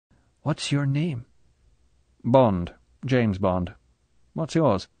What's your name? Bond. James Bond. What's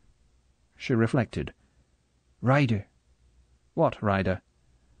yours? She reflected. Ryder. What Ryder?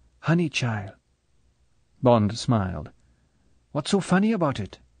 Honeychild. Bond smiled. What's so funny about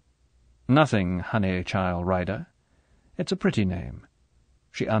it? Nothing, Honeychild Ryder. It's a pretty name.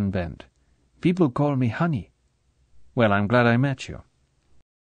 She unbent. People call me Honey. Well, I'm glad I met you.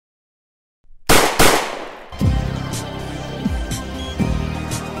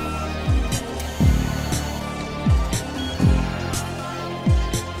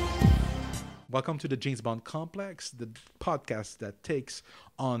 Welcome to the James Bond Complex, the podcast that takes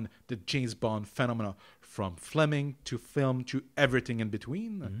on the James Bond phenomena from Fleming to film to everything in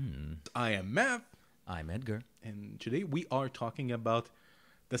between. I am Matt. I'm Edgar. And today we are talking about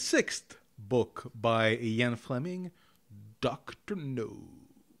the sixth book by Ian Fleming, Dr. No.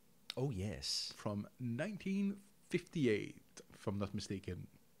 Oh, yes. From 1958, if I'm not mistaken.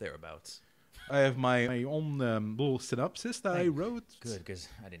 Thereabouts. I have my own little synopsis that I wrote. Good, because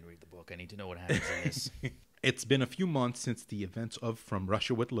I didn't read the book. I need to know what happens in this. It's been a few months since the events of From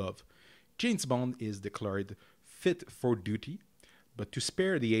Russia with Love. James Bond is declared fit for duty, but to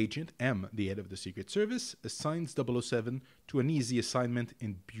spare the agent, M, the head of the Secret Service, assigns 007 to an easy assignment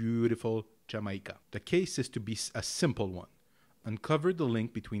in beautiful Jamaica. The case is to be a simple one. Uncover the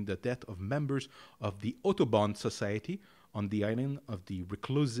link between the death of members of the Autobahn Society on the island of the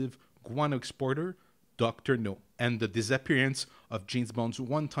reclusive guano exporter, Dr. No, and the disappearance of James Bond's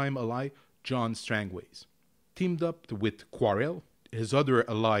one-time ally, John Strangways. Teamed up with Quarrel, his other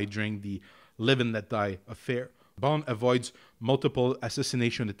ally during the Live and Let Die affair, Bond avoids multiple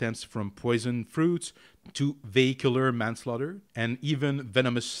assassination attempts from poisoned fruits to vehicular manslaughter and even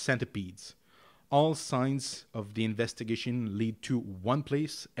venomous centipedes. All signs of the investigation lead to one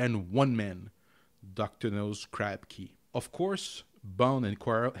place and one man, Dr. No's crab key. Of course, Bond and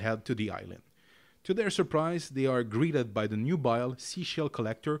Quarrel head to the island. To their surprise, they are greeted by the nubile seashell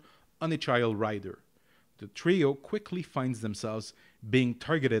collector, Honeychild Ryder. The trio quickly finds themselves being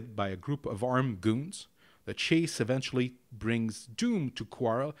targeted by a group of armed goons. The chase eventually brings doom to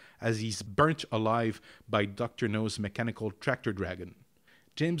Quarrel as he's burnt alive by Dr. No's mechanical tractor dragon.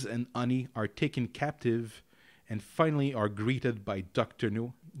 James and Honey are taken captive and finally are greeted by Dr.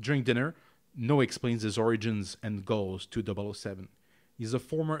 No. During dinner, No explains his origins and goals to 007. He's a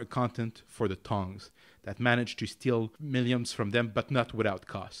former accountant for the Tongs that managed to steal millions from them, but not without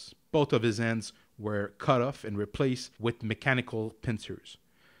costs. Both of his hands were cut off and replaced with mechanical pincers.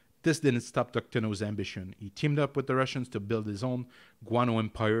 This didn't stop Dr. No's ambition. He teamed up with the Russians to build his own guano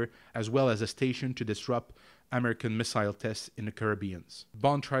empire, as well as a station to disrupt American missile tests in the Caribbean.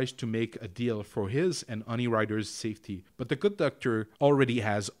 Bond tries to make a deal for his and Honey Ryder's safety, but the good doctor already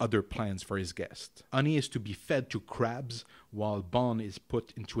has other plans for his guest. Honey is to be fed to crabs, while Bond is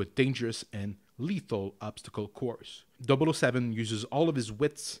put into a dangerous and lethal obstacle course. 007 uses all of his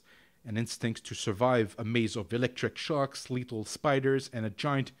wits and instincts to survive a maze of electric shocks, lethal spiders, and a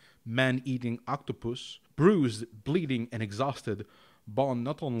giant man-eating octopus. Bruised, bleeding, and exhausted, Bond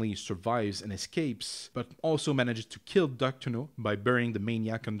not only survives and escapes, but also manages to kill Dr. No by burying the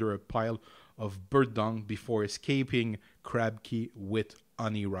maniac under a pile of bird dung before escaping Crab Key with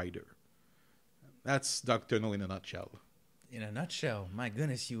Honey Ryder. That's Dr. No in a nutshell. In a nutshell, my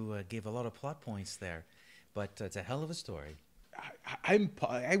goodness, you gave a lot of plot points there. But it's a hell of a story.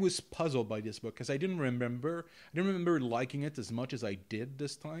 I was puzzled by this book because I didn't remember liking it as much as I did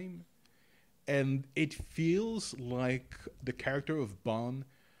this time. And it feels like the character of Bond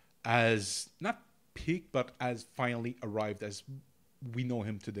has not peaked, but has finally arrived as we know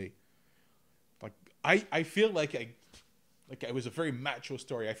him today. Like I feel like it was a very macho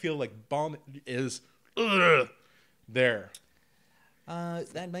story. I feel like Bond is there.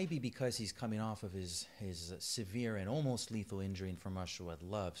 That might be because he's coming off of his severe and almost lethal injury in From Russia with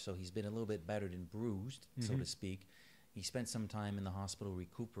Love, so he's been a little bit battered and bruised, so to speak. He spent some time in the hospital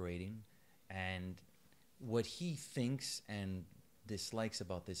recuperating. And what he thinks and dislikes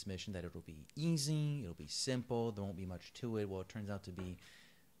about this mission, that it'll be easy, it'll be simple, there won't be much to it. Well, it turns out to be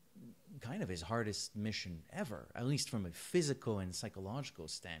kind of his hardest mission ever, at least from a physical and psychological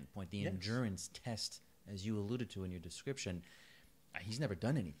standpoint. The endurance test, as you alluded to in your description, he's never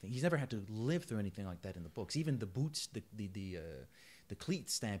done anything. He's never had to live through anything like that in the books. Even the boots, the cleat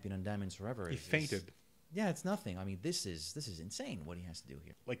stamping on Diamonds Forever. He fainted. Yeah, it's nothing. I mean, this is insane what he has to do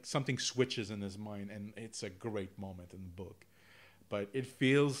here. Like something switches in his mind, and it's a great moment in the book. But it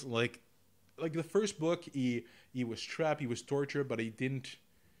feels like the first book, he was trapped, he was tortured, but he didn't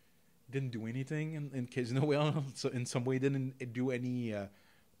do anything in case no way else. So in some way, didn't do any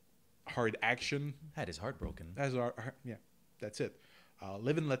hard action. Had his heart broken. Yeah, that's it.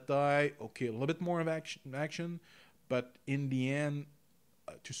 Live and Let Die, okay, a little bit more of action, but in the end,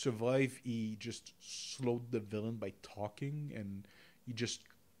 to survive, he just slowed the villain by talking, and he just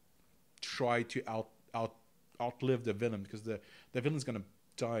tried to outlive the villain, because the villain's gonna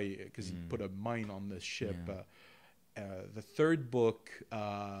die because he put a mine on the ship. The third book,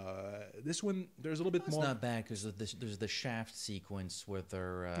 this one, there's a little bit more. It's not bad because there's the shaft sequence where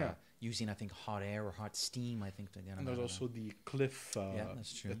they're using, I think, hot air or hot steam, I think. To get And there's also the cliff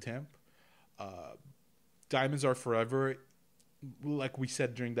that's true. attempt. Diamonds Are Forever, like we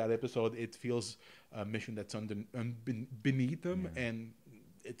said during that episode, it feels a mission that's beneath them, and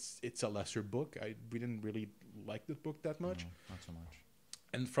it's a lesser book. We didn't really like the book that much. No, not so much.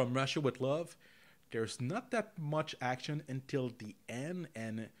 And From Russia with Love, there's not that much action until the end,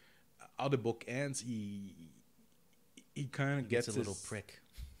 and how the book ends, he kind of gets a little prick.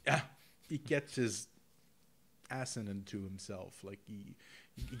 Yeah, he gets his ass into himself. Like he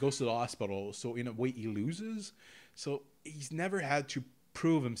goes to the hospital, so in a way he loses. So he's never had to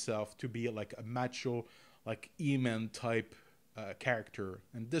prove himself to be like a macho, like E-Man type character.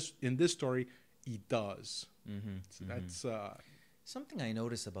 And in this story, he does. So that's something I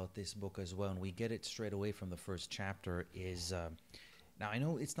notice about this book as well, and we get it straight away from the first chapter, is now I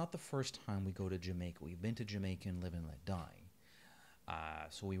know it's not the first time we go to Jamaica. We've been to Jamaica in Live and Let Die.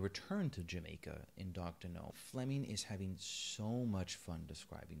 So we return to Jamaica in Dr. No. Fleming is having so much fun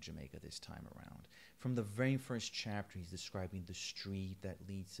describing Jamaica this time around. From the very first chapter, he's describing the street that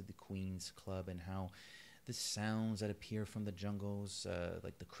leads to the Queen's Club and how the sounds that appear from the jungles,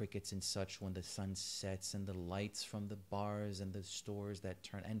 like the crickets and such when the sun sets, and the lights from the bars and the stores that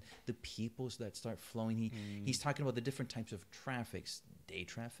turn, and the peoples that start flowing. He's talking about the different types of traffics, day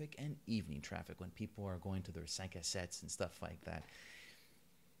traffic and evening traffic, when people are going to their cinq-a-sept and stuff like that.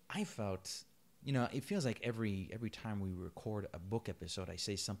 I felt, it feels like every time we record a book episode, I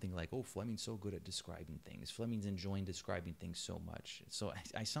say something like, oh, Fleming's so good at describing things. Fleming's enjoying describing things so much. So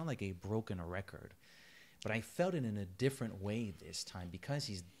I sound like a broken record. But I felt it in a different way this time, because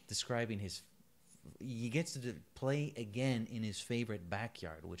he's describing he gets to play again in his favorite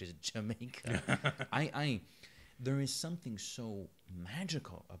backyard, which is Jamaica. There is something so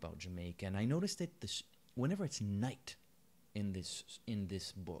magical about Jamaica, and I noticed that whenever it's night in this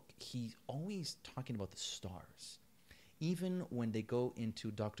book, he's always talking about the stars. Even when they go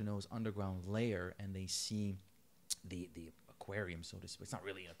into Dr. No's underground lair and they see the aquarium, so to speak. It's not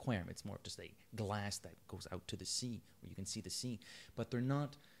really an aquarium. It's more of just a glass that goes out to the sea, where you can see the sea. But they're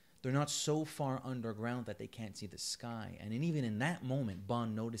not so far underground that they can't see the sky. And even in that moment,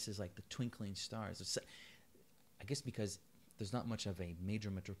 Bond notices like the twinkling stars. I guess because there's not much of a major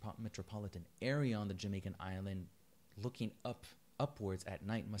metropolitan area on the Jamaican island, looking upwards at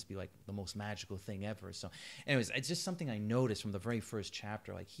night must be like the most magical thing ever. So anyways, it's just something I noticed from the very first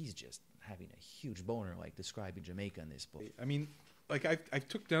chapter. Like, he's just having a huge boner, like, describing Jamaica in this book. I mean, like, I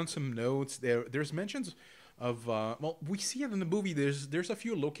took down some notes. There's mentions of we see it in the movie. There's a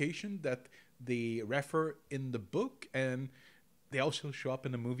few locations that they refer in the book, and they also show up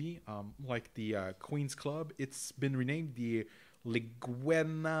in the movie, like the Queen's Club. It's been renamed the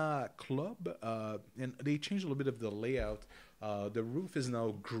Liguena Club, and they changed a little bit of the layout. The roof is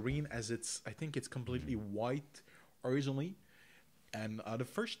now green, as I think it's completely white originally. And the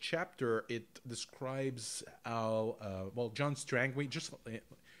first chapter, it describes how John Strangway, just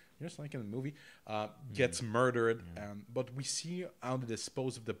like in the movie, gets murdered. But we see how they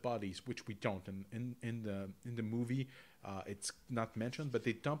dispose of the bodies, which we don't. And in the movie, it's not mentioned, but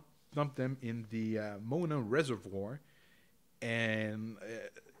they dump them in the Mona Reservoir, and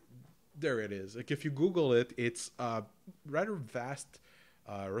there it is. Like, if you Google it, it's a rather vast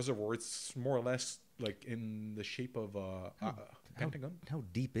reservoir. It's more or less like in the shape of a pentagon. How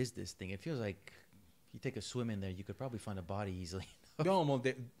deep is this thing? It feels like if you take a swim in there, you could probably find a body easily. No,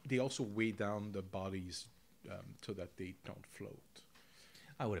 they also weigh down the bodies so that they don't float.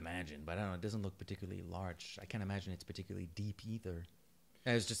 I would imagine, but I don't know. It doesn't look particularly large. I can't imagine it's particularly deep either.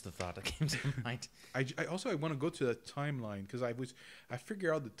 It was just the thought that came to mind. I want to go to the timeline, because I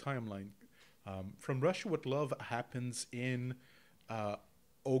figured out the timeline. From Russia with Love happens in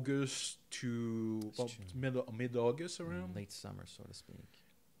August to mid-August around. Late summer, so to speak.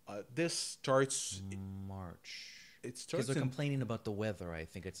 This starts March. It starts because they're complaining about the weather. I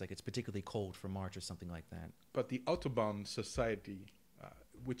think it's particularly cold for March or something like that. But the Audubon Society,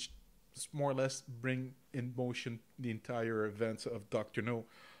 which more or less bring in motion the entire events of Dr. No,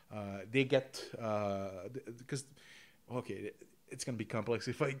 they get because it's going to be complex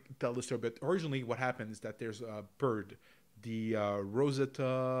if I tell the story. But originally, what happened is that there's a bird, the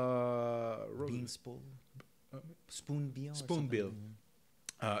Rosetta beanspool, spoonbill. Spoonbill.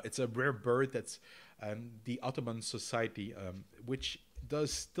 It's a rare bird that's the Audubon Society, which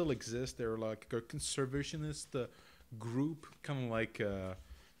does still exist. They're like a conservationist group, kind of like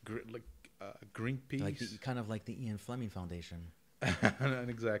Greenpeace. Kind of like the Ian Fleming Foundation.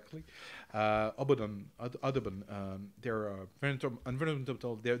 Exactly. Audubon, they're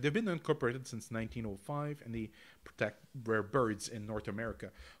environmental. They've been incorporated since 1905, and they protect rare birds in North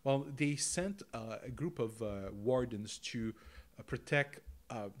America. Well, they sent a group of wardens to protect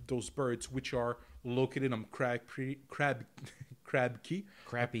those birds, which are located on Crab Key,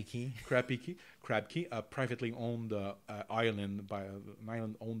 a privately owned island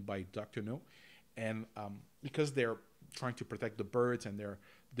owned by Dr. No, and because they're trying to protect the birds and they're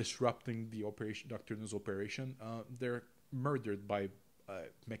disrupting the operation, Dr. No's operation, they're murdered by a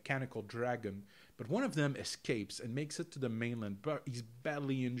mechanical dragon. But one of them escapes and makes it to the mainland, but he's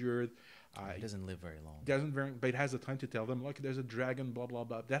badly injured. He doesn't live very long. But it has the time to tell them, look, there's a dragon, blah blah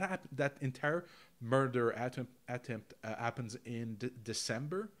blah. That entire murder attempt happens in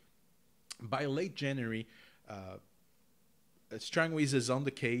December. By late January, Strangways is on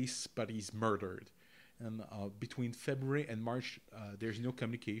the case, but he's murdered. And between February and March, there's no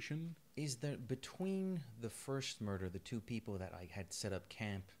communication. Is there, between the first murder, the two people that I had set up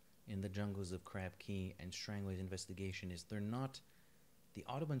camp in the jungles of Crab Key, and Strangway's investigation, is there not... The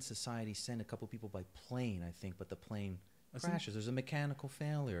Audubon Society sent a couple people by plane, I think, but the plane crashes. There's a mechanical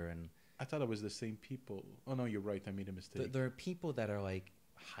failure, and... I thought it was the same people. Oh, no, you're right. I made a mistake. There are people that are, like,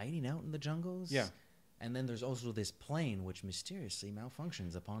 hiding out in the jungles. Yeah. And then there's also this plane which mysteriously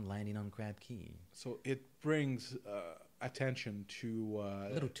malfunctions upon landing on Crab Key. So it brings attention to...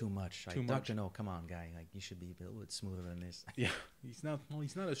 a little too much. Dr. No, come on, guy. Like, you should be a little bit smoother than this. Yeah, he's not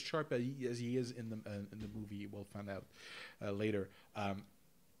as sharp as he is in the movie. We'll find out later.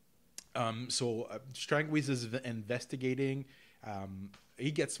 So Strangways is investigating. He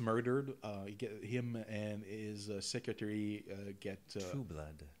gets murdered. Him and his secretary get... True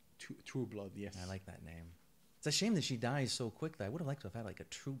Blood. True Blood, yes. I like that name. It's a shame that she dies so quick. I would have liked to have had like a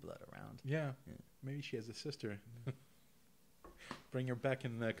True Blood around. Yeah. Maybe she has a sister. Bring her back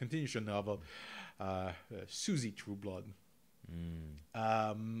in the continuation novel. Susie True Blood.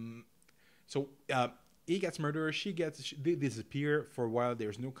 So he gets murdered. They disappear for a while.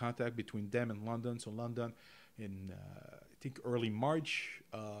 There's no contact between them and London. So London in I think early March.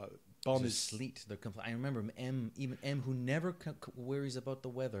 Bond is sleet. I remember M, who never worries about the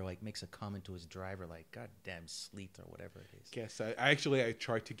weather, like makes a comment to his driver, like "God damn sleet" or whatever it is. Yes, I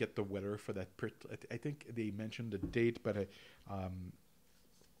tried to get the weather for that. I think they mentioned the date, but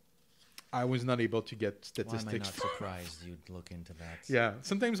I was not able to get statistics. Why am I not surprised you'd look into that? Yeah,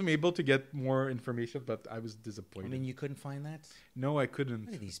 sometimes I'm able to get more information, but I was disappointed. I mean, you couldn't find that? No, I couldn't.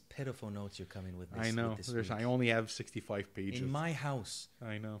 What are these pitiful notes you're coming with? I know. I only have 65 pages. In my house.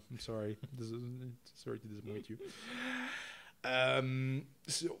 I know. I'm sorry. Sorry to disappoint you.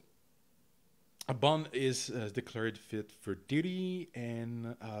 So, Bond is declared fit for duty,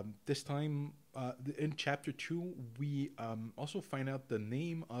 and this time in chapter 2, we also find out the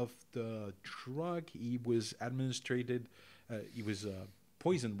name of the drug he was administered. He was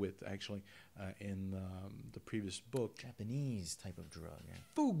poisoned with, actually, in the previous book. Japanese type of drug. Yeah.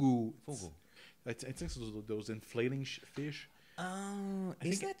 Fugu. I think those inflating fish. Oh,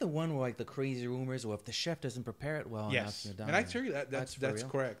 isn't that the one where like the crazy rumors, or if the chef doesn't prepare it well enough, you'll die? And actually that's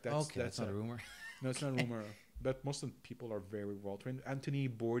correct. That's not a rumor. No, it's not a rumor. But most of the people are very well trained. Anthony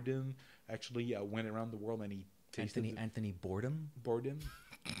Bourdain actually went around the world and he tasted Anthony Bourdain. I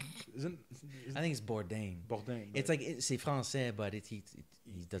think it's Bourdain. It's like c'est français, but he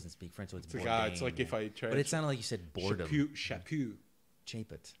doesn't speak French, so it's Bourdain. It's like if I tried. But it sounded like you said boredom. Chapu.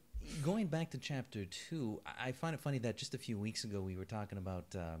 Chapet. Going back to chapter 2, I find it funny that just a few weeks ago we were talking about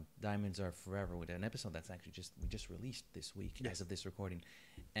Diamonds Are Forever with an episode that's actually we just released this week as of this recording,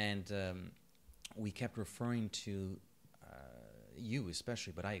 and we kept referring to you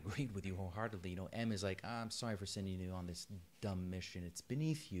especially, but I agreed with you wholeheartedly. You know, M is like, I'm sorry for sending you on this dumb mission. It's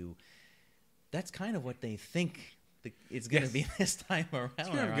beneath you. That's kind of what they think it's going to be this time around. It's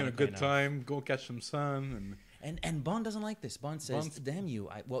going to be a good time. Go catch some sun. And Bond doesn't like this. Bond says, damn you.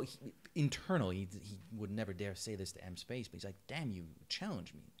 Internally, he would never dare say this to M's face, but he's like, damn you,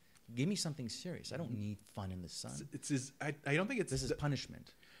 challenge me. Give me something serious. I don't need fun in the sun. I don't think this is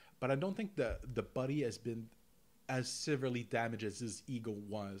punishment. But I don't think the buddy has been as severely damaged as his ego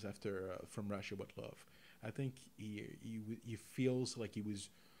was after From Russia with Love. I think he feels like he was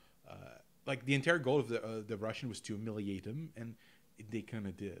like the entire goal of the Russian was to humiliate him, and they kind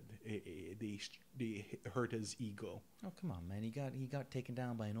of did. They hurt his ego. Oh come on, man! He got taken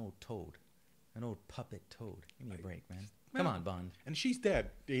down by an old toad, an old puppet toad. Give me a break, man. Come on, Bond. And she's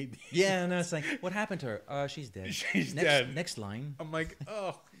dead. Yeah, no, it's like, what happened to her? She's dead. She's next, dead. Next line. I'm like,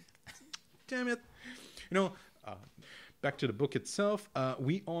 oh, damn it. You know, back to the book itself,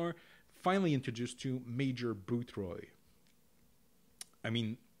 we are finally introduced to Major Boothroyd. I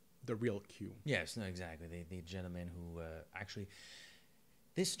mean, the real Q. Yes, no, exactly. The gentleman who actually,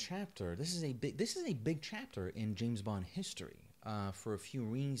 this is a big chapter in James Bond history. For a few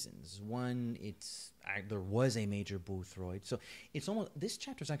reasons. One, there was a Major Boothroyd, so it's almost, this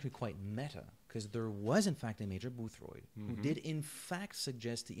chapter is actually quite meta because there was in fact a Major Boothroyd who did in fact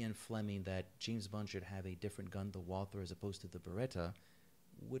suggest to Ian Fleming that James Bond should have a different gun, the Walther, as opposed to the Beretta,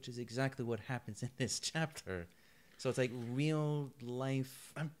 which is exactly what happens in this chapter. So it's like real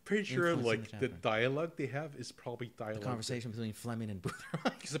life. I'm pretty sure like the dialogue they have is probably dialogue. The conversation between Fleming and Boothroyd.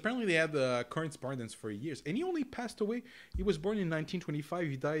 Because apparently they had correspondence for years. And he only passed away. He was born in 1925.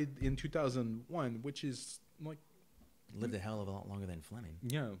 He died in 2001, which is like... Lived a hell of a lot longer than Fleming.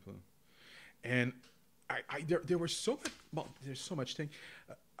 Yeah. And there were so much... Well, there's so much thing.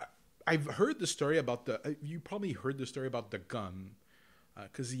 I've heard the story about the... you probably heard the story about the gun.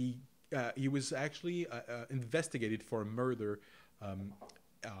 Because he was actually investigated for a murder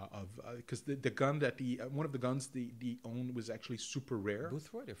because the gun that one of the guns he owned was actually super rare.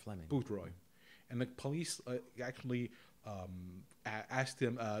 Boothroyd or Fleming? Boothroyd. And the police actually asked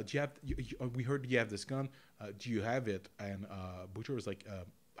him, "Do you have? We heard you have this gun. Do you have it?" And Boothroyd was like,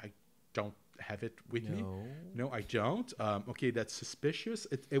 "I don't have it with me. No, I don't. Okay, that's suspicious.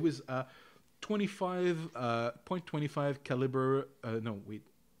 It was 25.25 caliber. No, wait."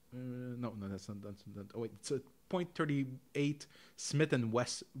 No, that's not. Oh, wait, it's a .38 Smith and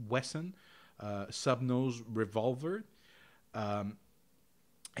Wesson sub-nose revolver,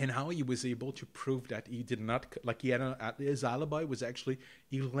 and how he was able to prove that he did not, like, he had his alibi was actually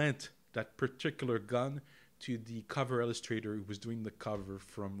he lent that particular gun to the cover illustrator who was doing the cover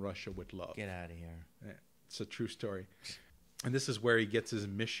from Russia with Love. Get out of here! Yeah, it's a true story. And this is where he gets his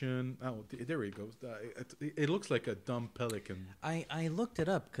mission. Oh, there he goes. It looks like a dumb pelican. I looked it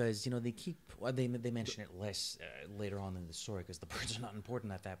up because, you know, they mention it less later on in the story because the birds are not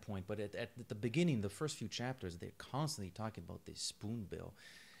important at that point. But at the beginning, the first few chapters, they're constantly talking about this spoonbill.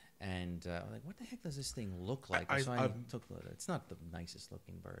 And I'm like, what the heck does this thing look like? It's not the nicest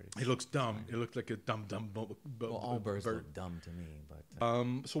looking bird. It looks dumb. It looks like a dumb well, all birds look dumb to me. But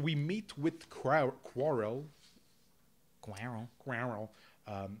so we meet with Quarrel. Quarrel.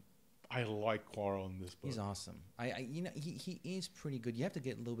 I like Quarrel in this book. He's awesome. You know, he is pretty good. You have to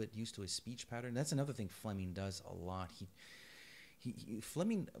get a little bit used to his speech pattern. That's another thing Fleming does a lot.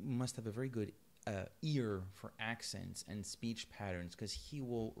 Fleming must have a very good ear for accents and speech patterns because he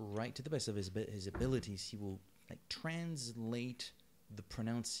will write to the best of his abilities. He will like translate the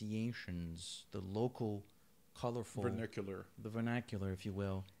pronunciations, the local, colorful vernacular, if you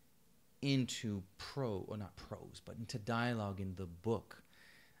will, into not prose, but into dialogue in the book.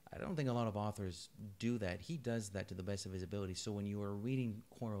 I don't think a lot of authors do that. He does that to the best of his ability. So when you are reading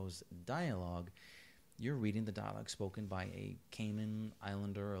Quarrel's dialogue, you're reading the dialogue spoken by a Cayman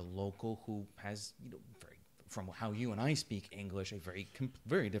Islander, a local who has, you know, from how you and I speak English, a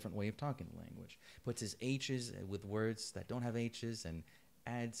very different way of talking the language. Puts his H's with words that don't have H's and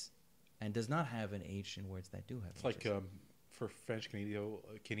adds and does not have an H in words that do have H's. Like for French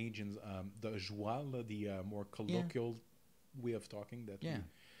Canadians, the joual, the more colloquial way of talking that we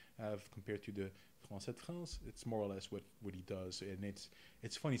have compared to the Français de France, it's more or less what he does. And it's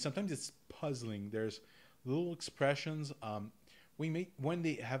funny. Sometimes it's puzzling. There's little expressions. When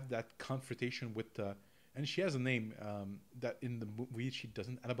they have that confrontation with and she has a name that in the movie she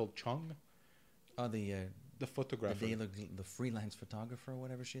doesn't. Annabelle Chung. Oh, the photographer. The freelance photographer or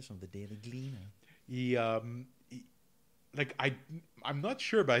whatever she is from the Daily Gleaner. I'm not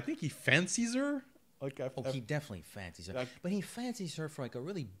sure, but I think he fancies her. He definitely fancies her. But he fancies her for like a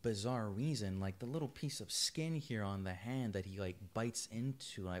really bizarre reason, like the little piece of skin here on the hand that he like bites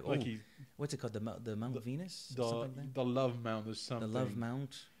into. What's it called? The Mount of Venus? The Love Mount or something. The Love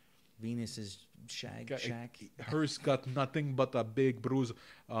Mount. Venus's shack. Hers got nothing but a big bruise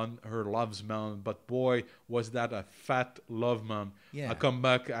on her love's mount, but boy, was that a fat love mount. Yeah. I come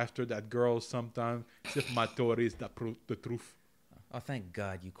back after that girl sometime. If my story is the truth. Oh, thank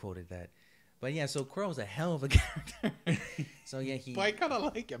God you quoted that. But yeah, so Quarrel's a hell of a character. So yeah, But I kind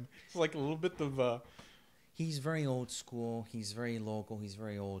of like him. It's like a little bit of. He's very old school. He's very local. He's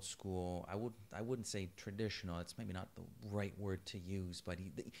very old school. I wouldn't say traditional. It's maybe not the right word to use, but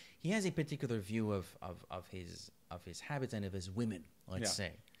he has a particular view of his habits and of his women. Let's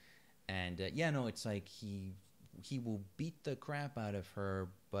say, and it's like he will beat the crap out of her,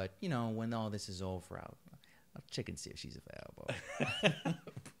 but you know when all this is over, I'll check and see if she's available.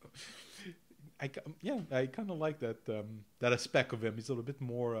 I kind of like that that aspect of him. He's a little bit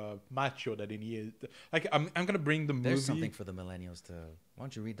more macho than he is. Like I'm gonna bring the movie. There's something for the millennials to. Why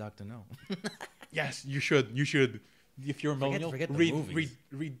don't you read Doctor No? Yes, you should. You should. If you're a millennial, forget the read movies.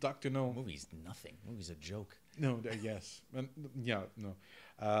 read Doctor No. Movie's nothing. Movie's a joke. No, yes, yeah, no.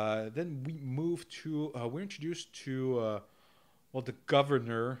 Then we move to. We're introduced to the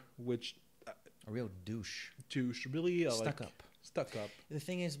governor, which A real douche. really Stuck up. Stuck up. The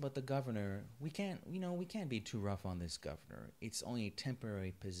thing is, but the governor, we can't be too rough on this governor. It's only a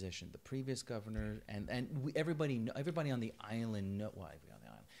temporary position. The previous governor everybody on the island,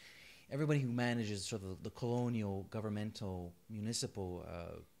 everybody who manages sort of the colonial, governmental, municipal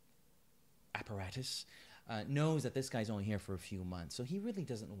apparatus knows that this guy's only here for a few months. So he really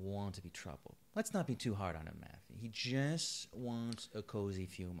doesn't want to be troubled. Let's not be too hard on him, Matthew. He just wants a cozy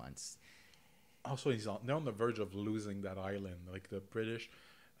few months. Also, they're on the verge of losing that island. Like the British,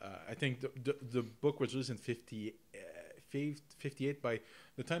 I think the book was released in 58. By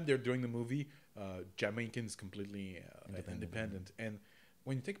the time they're doing the movie, Jamaica is completely independent. And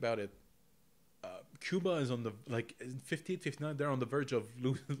when you think about it, Cuba is on the in 58, 59. They're on the verge of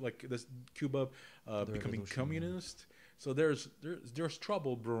losing, this Cuba becoming communist. So there's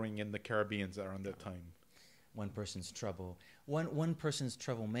trouble brewing in the Caribbeans around that time. One person's trouble. One person's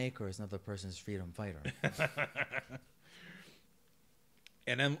troublemaker is another person's freedom fighter.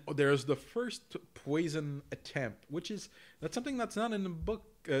 And then there's the first poison attempt, that's something that's not in the book.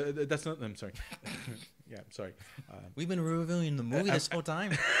 That's not. I'm sorry. Yeah, I'm sorry. We've been reviewing the movie this whole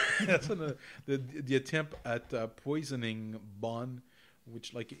time. That's the attempt at poisoning Bond,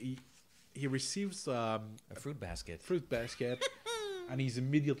 which he receives a fruit basket. And he's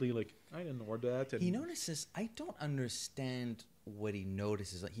immediately like, I didn't order that. And he notices. I don't understand what he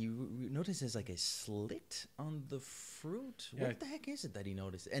notices. He notices a slit on the fruit. Yeah. What the heck is it that he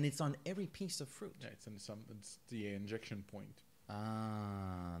notices? And it's on every piece of fruit. Yeah, it's the injection point.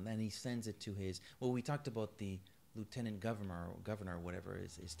 Then he sends it to his. Well, we talked about the lieutenant governor, whatever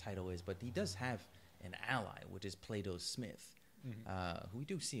his title is, but he does have an ally, which is Plato Smith. Mm-hmm. Who we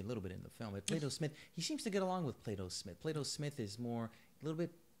do see a little bit in the film. But Plato Smith, he seems to get along with Plato Smith. Plato Smith is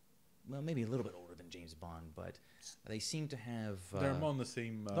maybe a little bit older than James Bond, but they seem to have... they're on the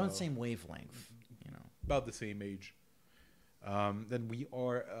same... on the same wavelength, About the same age. Then we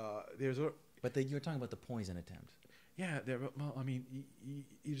are... But you're talking about the poison attempt. Yeah,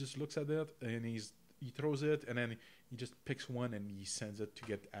 he just looks at it, and he throws it, and then he just picks one and he sends it to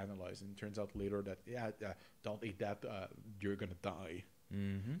get analyzed. And it turns out later that don't eat that, you're gonna die.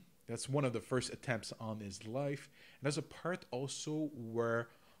 Mm-hmm. That's one of the first attempts on his life. And there's a part also where,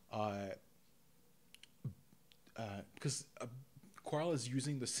 because Quarrel is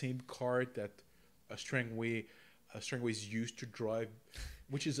using the same car that Strangway is used to drive,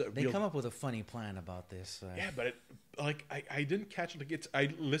 which is they come up with a funny plan about this. Yeah, but I didn't catch it. I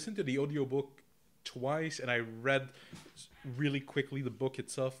listened to the audiobook twice, and I read really quickly the book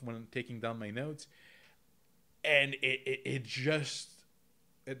itself when taking down my notes, and it just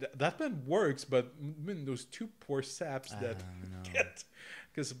that plan works, but those two poor saps that get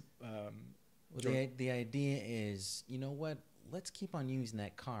because the idea is, you know what, let's keep on using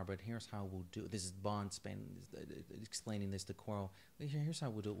that car, but here's how we'll do it. This is Bond explaining this to Quarrel. Here's how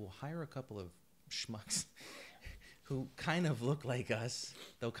we'll do it. We'll hire a couple of schmucks who kind of look like us.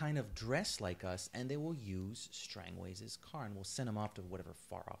 They'll kind of dress like us, and they will use Strangway's car, and we'll send them off to whatever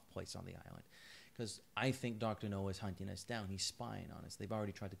far-off place on the island. Because I think Dr. No is hunting us down. He's spying on us. They've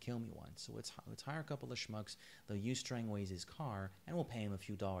already tried to kill me once. So let's hire a couple of schmucks. They'll use Strangway's car, and we'll pay him a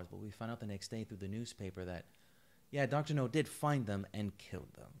few dollars. But we found out the next day through the newspaper that, yeah, Dr. No did find them and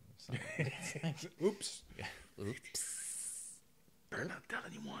killed them. So oops. Yeah. Oops. Better not tell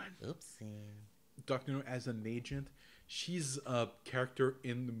anyone. Oopsie. Dr. No as an agent, she's a character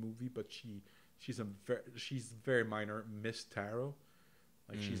in the movie, but she's very minor. Miss Taro,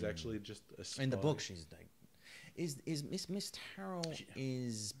 she's actually just a spy. In the book, she's like, is Miss Taro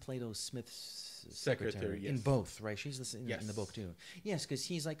is Plato Smith's secretary yes. in both, right? She's in yes. the book too. Yes, because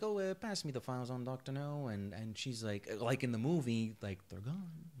he's like, oh, pass me the files on Dr. No, and she's like in the movie, like they're gone,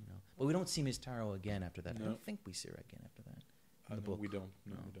 But we don't see Miss Taro again after that. No. I don't think we see her again after that. In the book, we don't.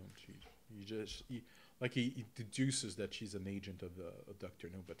 No, we don't. He deduces that she's an agent of Dr.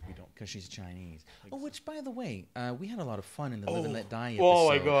 No, but we don't. Because she's Chinese. Which, by the way, we had a lot of fun in the Live and Let Die episode. Oh,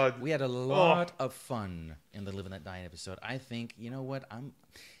 my God. We had a lot of fun in the Live and Let Die episode. I think, you know what?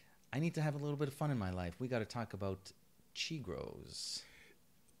 I need to have a little bit of fun in my life. We got to talk about Chigros.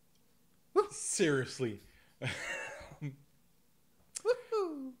 Seriously. Woohoo!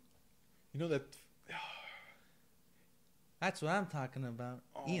 You know that... That's what I'm talking about.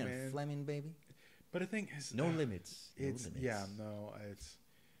 Oh, Ian man. Fleming, baby. But the thing is, No limits. No it's limits. yeah, no, it's.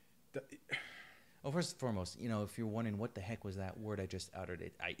 The, Well, first and foremost, if you're wondering what the heck was that word I just uttered,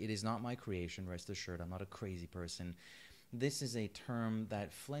 it is not my creation, rest assured. I'm not a crazy person. This is a term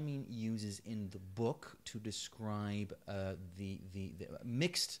that Fleming uses in the book to describe the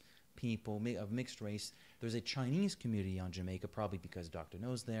mixed people of mixed race. There's a Chinese community on Jamaica, probably because Dr.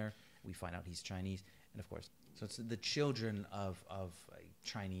 No's there. We find out he's Chinese. And, of course, so it's the children of a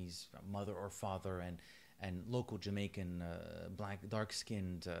Chinese mother or father and local Jamaican black,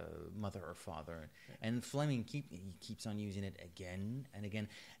 dark-skinned mother or father. And Fleming keeps on using it again and again.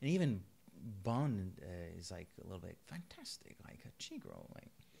 And even Bond is like a little bit fantastic, like a Chigro.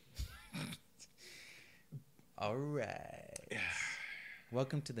 Like. All right.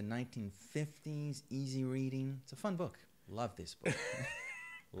 Welcome to the 1950s, easy reading. It's a fun book. Love this book.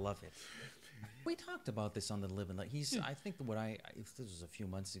 Love it. We talked about this on the Living. Like I think if this was a few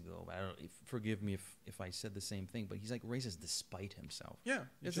months ago. I don't. Forgive me if I said the same thing, but he's like racist despite himself. yeah,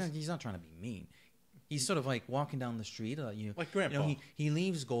 He's not trying to be mean. He's sort of like walking down the street. like Grandpa. He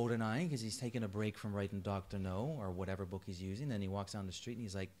leaves Goldeneye because he's taking a break from writing Dr. No or whatever book he's using. Then he walks down the street and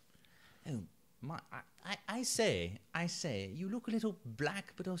he's like, "Oh, I say, you look a little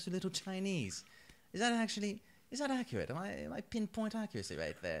black, but also a little Chinese. Is that accurate? Am I pinpoint accuracy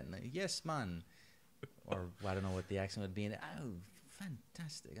right there? And, yes, man." Or I don't know what the accent would be. Oh,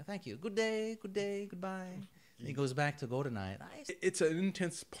 fantastic! Thank you. Good day. Goodbye. And he goes back to Goldeneye. It's an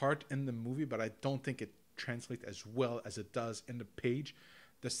intense part in the movie, but I don't think it translates as well as it does in the page.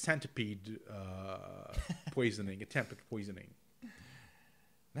 The centipede poisoning, attempted poisoning.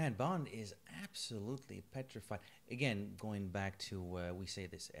 Man, Bond is absolutely petrified. Again, going back to we say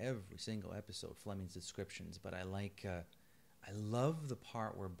this every single episode, Fleming's descriptions, but I love the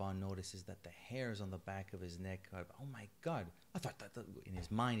part where Bond notices that the hairs on the back of his neck are, oh my God, I thought that in his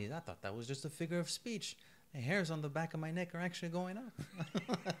mind, I thought that was just a figure of speech. The hairs on the back of my neck are actually going up.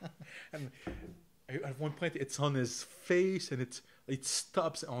 And at one point, it's on his face, and it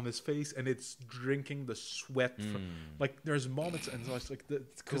stops on his face, and it's drinking the sweat. Like there's moments, and so it's like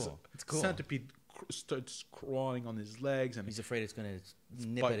it's cool. Centipede starts crawling on his legs, and he's afraid it's going to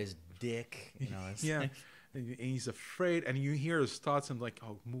nip at his dick. Yeah. And he's afraid, and you hear his thoughts, and like,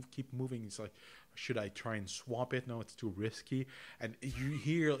 oh, keep moving. He's like, should I try and swap it? No, it's too risky. And you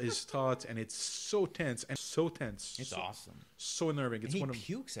hear his thoughts, and it's so tense. It's awesome. So unnerving. It's he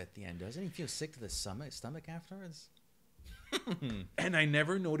pukes at the end, doesn't he? Feel sick to the stomach afterwards. And I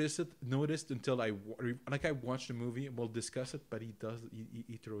never noticed until I watched the movie. We'll discuss it, but he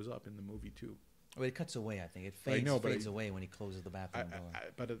he throws up in the movie too. Well, it cuts away. I think it fades away when he closes the bathroom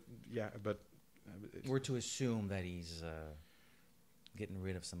door. But we're to assume that he's getting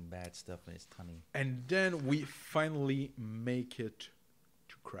rid of some bad stuff in his tummy. And then we finally make it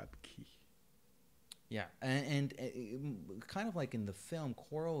to Crab Key. Yeah, and kind of like in the film,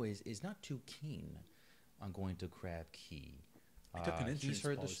 Quarrel is not too keen on going to Crab Key. He took an insurance He's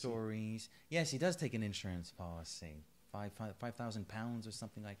heard policy. the stories. Yes, he does take an insurance policy. £5,000 or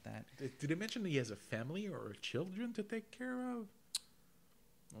something like that. Did they mention he has a family or children to take care of?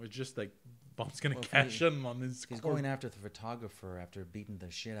 Or it's just like Bond's going to cash in on his... He's going after the photographer after beating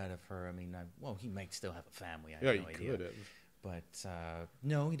the shit out of her. I mean, he might still have a family. I have no idea. Could have. But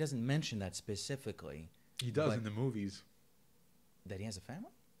no, he doesn't mention that specifically. He does in the movies. That he has a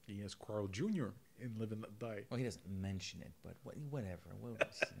family? He has Quarrel Jr. in Live and Let Die. Well, he doesn't mention it, but whatever.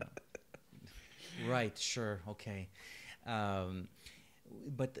 Right, sure, okay.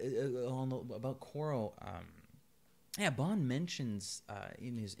 But about Quarrel... Bond mentions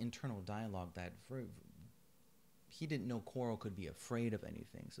in his internal dialogue that he didn't know Quarrel could be afraid of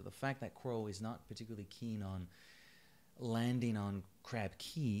anything. So the fact that Quarrel is not particularly keen on landing on Crab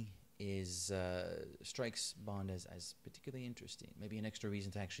Key strikes Bond as particularly interesting. Maybe an extra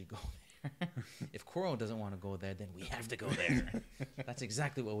reason to actually go there. If Quarrel doesn't want to go there, then we have to go there. That's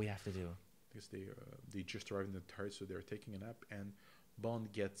exactly what we have to do. Because they just arrived in the turret, so they're taking a nap, and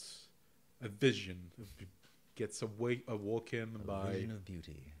Bond gets a vision. Gets awoken by vision of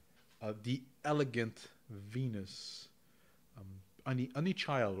beauty. The elegant Venus, Annie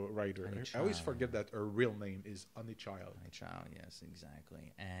Child writer. I always forget that her real name is Annie Child. Annie Child, yes,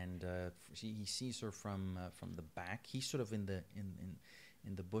 exactly. And he sees her from the back. He's sort of in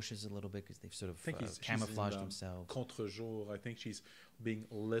the bushes a little bit because they've sort of camouflaged themselves. Contre-jour, I think she's being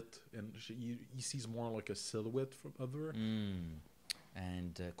lit, and he sees more like a silhouette of her.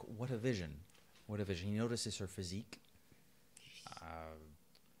 And what a vision! What a vision! He notices her physique.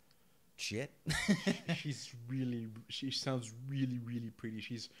 shit. She sounds really, really pretty.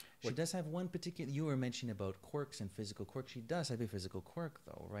 She does have one particular. You were mentioning about quirks and physical quirks. She does have a physical quirk,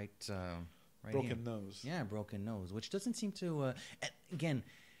 though, right? Right broken here. nose. Yeah, broken nose, which doesn't seem to. Again,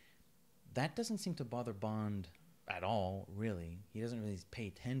 that doesn't seem to bother Bond at all. Really, he doesn't really pay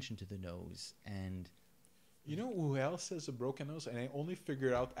attention to the nose. And you know who else has a broken nose? And I only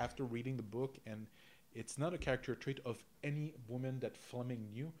figured out after reading the book, and it's not a character trait of any woman that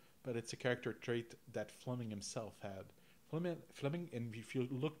Fleming knew, but it's a character trait that Fleming himself had. Fleming, and if you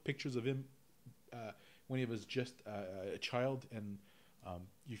look pictures of him when he was just a child, and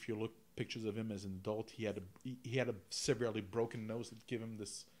if you look pictures of him as an adult, he had a severely broken nose that gave him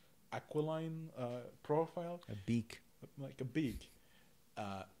this aquiline profile, a beak, like a beak.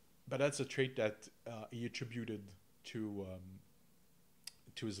 But that's a trait that he attributed to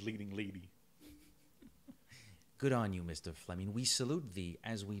his leading lady. Good on you, Mr. Fleming. We salute thee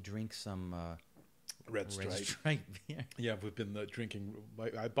as we drink some Red Stripe. beer. Yeah, we've been drinking.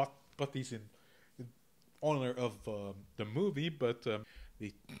 I bought these in honor of the movie, but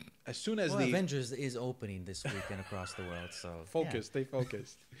as soon as the Avengers is opening this weekend across the world, so stay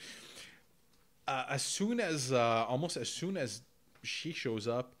focused. Almost as soon as she shows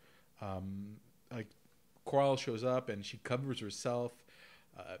up, like Quarrel shows up and she covers herself,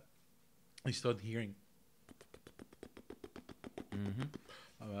 I started hearing.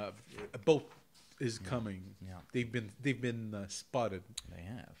 A boat is coming. Yeah, they've been spotted. They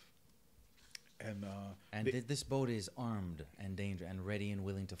have. And This boat is armed and ready and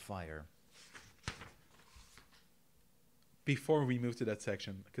willing to fire. Before we move to that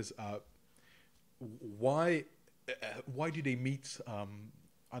section, because why do they meet on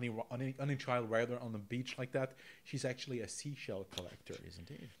a child rider on the beach like that? She's actually a seashell collector. She is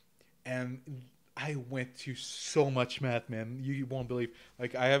indeed. And I went to so much math, man. You won't believe.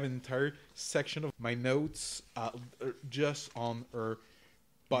 Like, I have an entire section of my notes just on her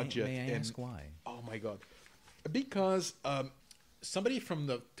budget. May I ask why? Oh my God! Because somebody from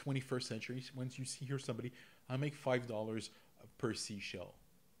the 21st century, once you see here somebody, I make $5 per seashell.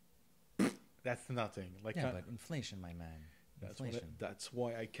 That's nothing. Like, but inflation, my man. That's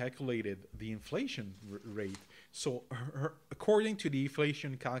why I calculated the inflation rate. So, according to the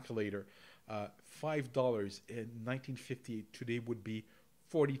inflation calculator, $5 in 1958 today would be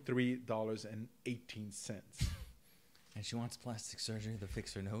 $43.18. And she wants plastic surgery to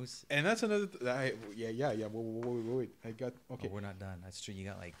fix her nose. And that's another. Yeah. Wait. I got okay. Oh, we're not done. That's true. You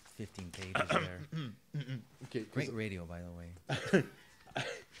got like 15 pages there. Okay. Great radio, by the way.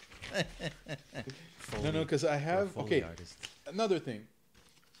 No, because I have artist. Another thing.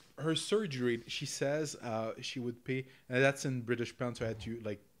 Her surgery, she says she would pay. And that's in British pounds, so I had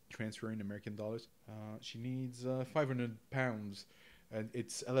to transfer in American dollars. She needs £500, and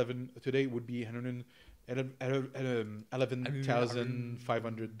it's 11. Today would be $11,500,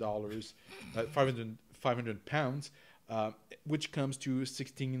 £500, which comes to around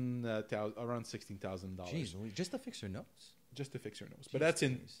 $16,000. Jeez, just to fix her nose. Just to fix her nose, but that's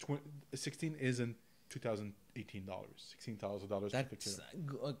in 16 is in $2018. $16,000 to fix her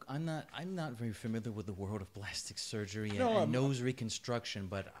nose. I'm not very familiar with the world of plastic surgery and nose reconstruction,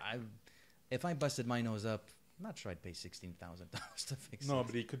 but if I busted my nose up, I'm not sure I'd pay $16,000 to fix it. No,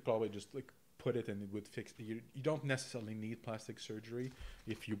 but you could probably just put it and it would fix. You don't necessarily need plastic surgery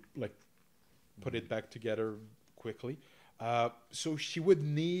if you put it back together quickly. So she would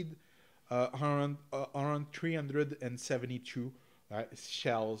need around 372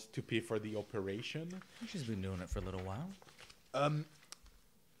 shells to pay for the operation. She's been doing it for a little while.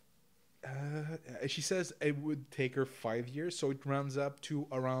 She says it would take her 5 years, so it rounds up to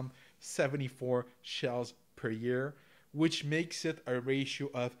around 74 shells per year, which makes it a ratio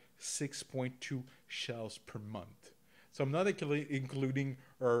of 6.2 shells per month. So I'm not including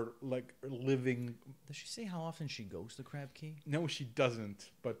her living. Does she say how often she goes to Crab Key? No, she doesn't.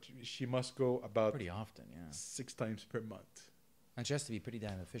 But she must go about pretty often, yeah, 6 times per month. And she has to be pretty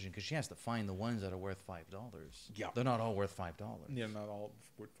damn efficient because she has to find the ones that are worth $5. Yeah, they're not all worth $5. Yeah, not all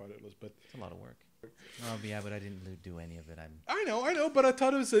worth $5, but it's a lot of work. Oh, yeah, but I didn't do any of it. I know, but I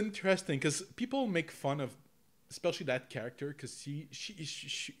thought it was interesting because people make fun of. Especially that character, because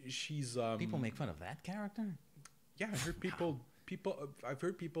she's. People make fun of that character. Yeah, I heard people. I've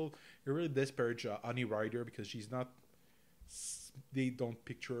heard people really disparage Annie Ryder because she's not. They don't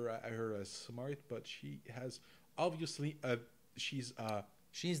picture her as smart, but she has obviously. She's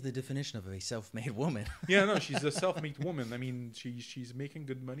the definition of a self-made woman. Yeah, no, she's a self-made woman. I mean, she's making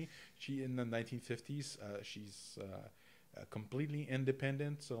good money. She in the 1950s. She's completely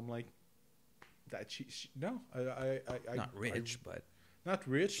independent. So I'm like. That I not rich, but not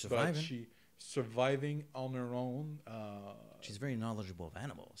rich, but Surviving. she surviving on her own. She's very knowledgeable of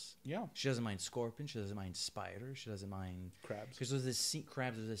animals. Yeah, She doesn't mind scorpions. She doesn't mind spiders. She doesn't mind crabs. because there's this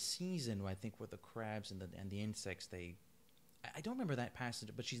crabs. There's a season I think where the crabs and the insects I don't remember that passage,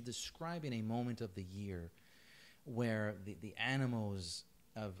 but she's describing a moment of the year where the animals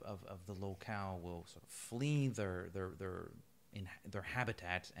of the locale will sort of flee their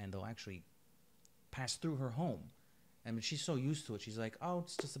habitat, and they'll actually pass through her home. And she's so used to it. She's like, oh,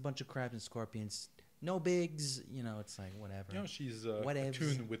 it's just a bunch of crabs and scorpions. No bigs. It's like, whatever. Yeah, she's Whatevs.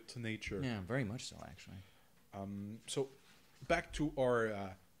 attuned with nature. Yeah, very much so, actually. So back to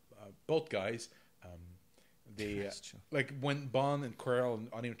our boat guys. They That's true. like when Bond and Quarrel and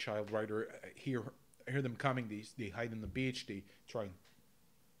Honey Child Rider hear them coming. They hide in the beach. They try and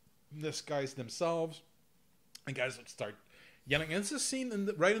disguise themselves, and guys start yelling. And it's a scene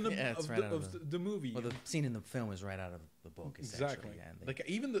right in the of the movie. Well, the scene in the film is right out of the book. Exactly. Yeah, Like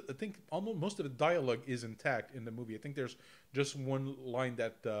even I think almost most of the dialogue is intact in the movie. I think there's just one line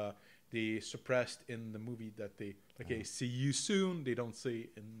that they suppressed in the movie that they hey, see you soon. They don't say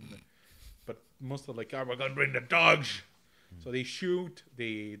but most of we're gonna bring the dogs. So they shoot.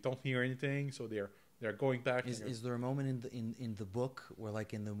 They don't hear anything. So they're going back. Is there a moment in the book where,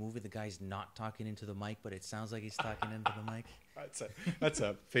 like in the movie, the guy's not talking into the mic, but it sounds like he's talking into the mic? That's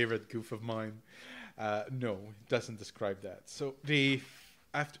a favorite goof of mine. No, it doesn't describe that. So they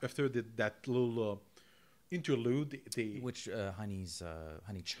after that little interlude, Which Honey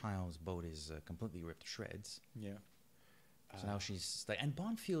Child's boat is completely ripped to shreds. Yeah. So now she's like, and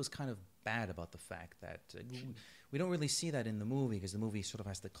Bond feels kind of bad about the fact that we don't really see that in the movie because the movie sort of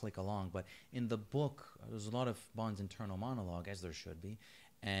has to click along. But in the book, there's a lot of Bond's internal monologue, as there should be,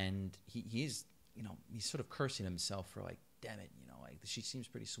 and he's sort of cursing himself for like, damn it, she seems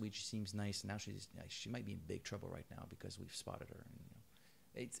pretty sweet, she seems nice, and now she might be in big trouble right now because we've spotted her.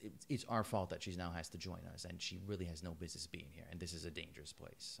 And, it's our fault that she now has to join us, and she really has no business being here, and this is a dangerous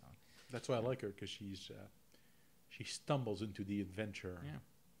place. So. That's why I like her because she stumbles into the adventure. Yeah.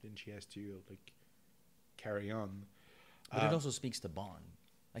 Then she has to carry on. But it also speaks to Bond.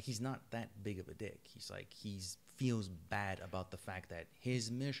 Like, he's not that big of a dick. He feels bad about the fact that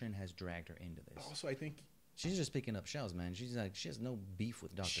his mission has dragged her into this. Also, I think she's just picking up shells, man. She's like, she has no beef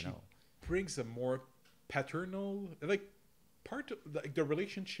with Dr. No. Brings a more paternal part of the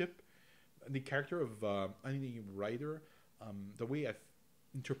relationship, the character of any writer. The way I've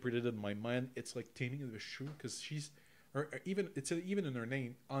interpreted it in my mind, it's like taming of a shrew because she's, or even even in her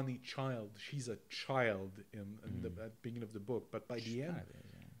name, Annie Child. She's a child in the beginning of the book, but by the end,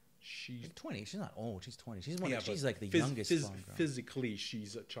 she's 20. She's not old. She's 20. She's one. She's like the youngest. Physically,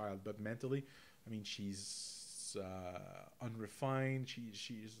 she's a child, but mentally, I mean, she's unrefined.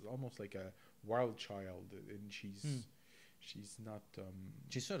 She's almost like a wild child, and she's not.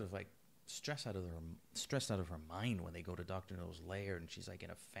 She's sort of like stressed out of her mind when they go to Dr. No's lair, and she's like in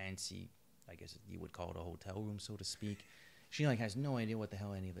a fancy, I guess you would call it a hotel room, so to speak. She has no idea what the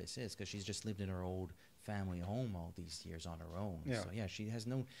hell any of this is because she's just lived in her old family home all these years on her own. Yeah. So yeah, she has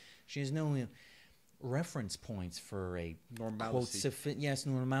no reference points for a normalcy. Quote,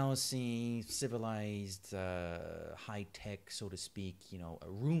 normalcy, civilized, high tech, so to speak. A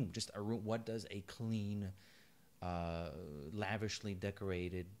room, just a room. What does a clean, lavishly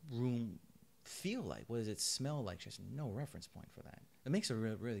decorated room feel like? What does it smell like? She has no reference point for that. It makes her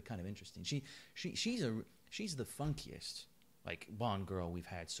really kind of interesting. She's the funkiest Bond girl we've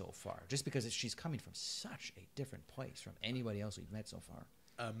had so far, just because she's coming from such a different place from anybody else we've met so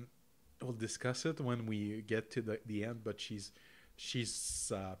far. We'll discuss it when we get to the end, but she's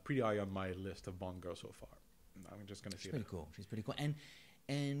pretty high on my list of Bond girls so far. I'm just gonna say she's pretty cool. She's pretty cool,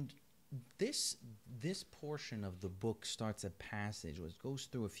 and this portion of the book starts a passage which goes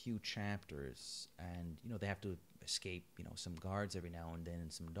through a few chapters, and they have to escape some guards every now and then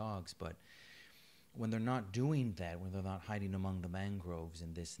and some dogs, but when they're not doing that, when they're not hiding among the mangroves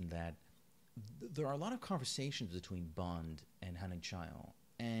and this and that, there are a lot of conversations between Bond and Honey Child,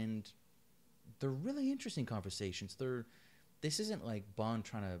 and they're really interesting conversations. This isn't like Bond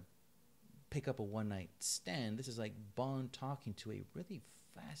trying to pick up a one-night stand. This is like Bond talking to a really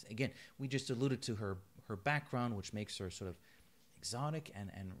fast. Again, we just alluded to her background, which makes her sort of exotic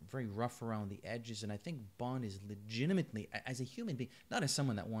and very rough around the edges. And I think Bond is legitimately, as a human being, not as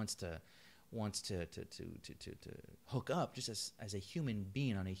someone that wants to hook up, just as a human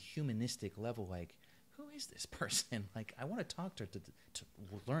being on a humanistic level. Like, who is this person? Like, I want to talk to her to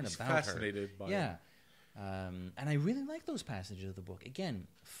learn about her. Fascinated by it. And I really like those passages of the book. Again,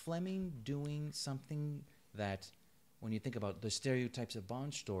 Fleming doing something that, when you think about the stereotypes of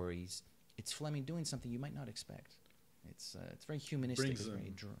Bond stories, it's Fleming doing something you might not expect. It's very humanistic. Brings It's, very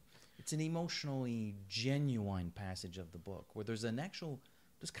them- it's an emotionally genuine passage of the book where there's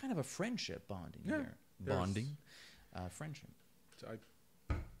there's kind of a friendship bonding Yeah, here. there's- Bonding, friendship. So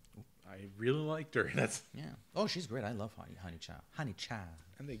I really liked her. That's Yeah. Oh, she's great. I love Honey Chow. Honey Chow.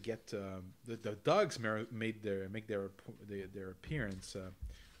 and they get the dogs make their appearance.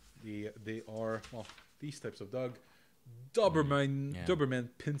 They are these types of dog, Doberman Yeah. Doberman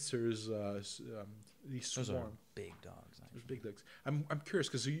pincers. These Those are swarm. big dogs. There's big dogs. I'm curious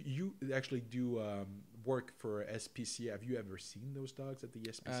because you actually do work for SPCA. Have you ever seen those dogs at the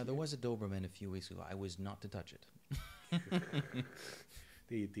SPCA? There was a Doberman a few weeks ago. I was not to touch it.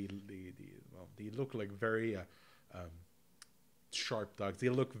 They look like very sharp dogs. They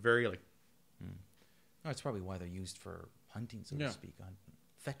look very like Oh, it's probably why they're used for hunting, so Yeah. to speak,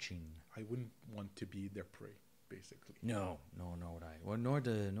 fetching. I wouldn't want to be their prey, basically. No, would I. Well, nor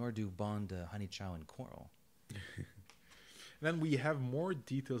do Bond, Honey Chow, and Quarrel. Then we have more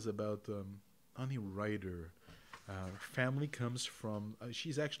details about Honey Rider. Her family comes from.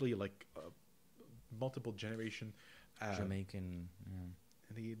 She's actually like multiple generation. Jamaican.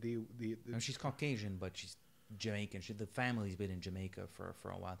 Yeah. The No, she's Caucasian, but she's Jamaican. The family's been in Jamaica for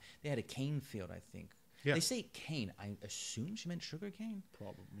a while. They had a cane field, I think. Yeah. They say cane. I assume she meant sugar cane.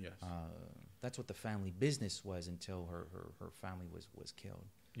 problem, yes. That's what the family business was until her family was killed.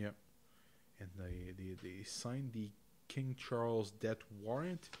 Yeah, and they signed the King Charles death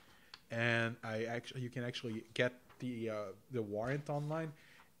warrant, and you can actually get the warrant online,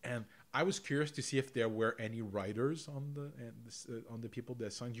 and I was curious to see if there were any writers on the people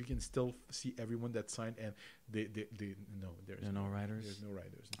that signed. You can still see everyone that signed, and there's There are no writers? There's no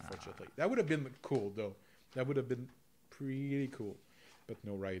writers, unfortunately. That would have been cool though. That would have been pretty cool, but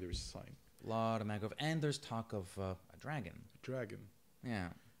no writers signed. A lot of macro, and there's talk of a dragon. Dragon, Yeah.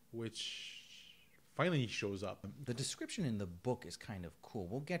 which finally shows up. The description in the book is kind of cool.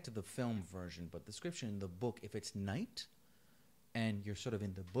 We'll get to the film version, but the description in the book, if it's night and you're sort of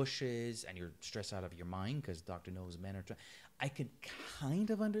in the bushes and you're stressed out of your mind because Dr. No's men are I could kind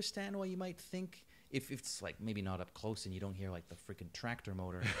of understand why you might think if it's like maybe not up close and you don't hear like the freaking tractor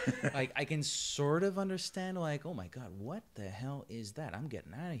motor. Like I can sort of understand like, oh my God, what the hell is that? I'm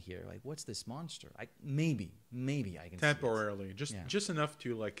getting out of here. Like, what's this monster? Maybe I can Temporarily, see it. just enough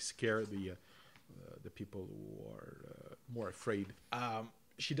to like scare the people who are more afraid.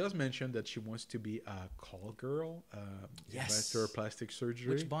 She does mention that she wants to be a call girl Yes. after plastic surgery.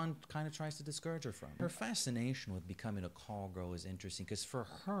 Which Bond kind of tries to discourage her from. Her fascination with becoming a call girl is interesting because for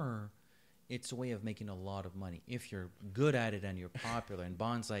her, it's a way of making a lot of money if you're good at it and you're popular. And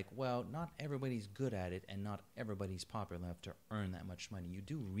Bond's like, well, not everybody's good at it and not everybody's popular enough to earn that much money. You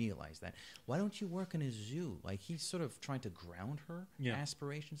do realize that. Why don't you work in a zoo? Like he's sort of trying to ground her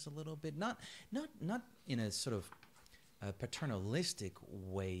aspirations a little bit, not in a sort of paternalistic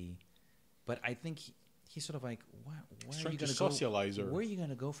way, but I think he's sort of like, where He's are trying you to going to go? socialize her. Where are you going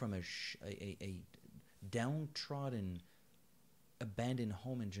to go from a downtrodden, abandoned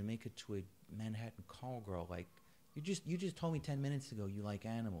home in Jamaica to a Manhattan call girl? Like you just told me 10 minutes ago you like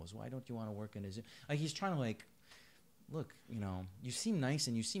animals. Why don't you want to work in a zoo? Like he's trying to like, look, you seem nice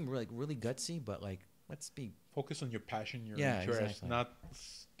and you seem really gutsy, but like let's be Focus on your passion, your Yeah, interest, exactly. not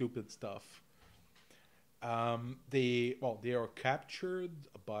stupid stuff. They are captured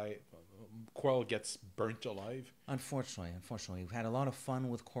by Quarrel gets burnt alive. Unfortunately, we've had a lot of fun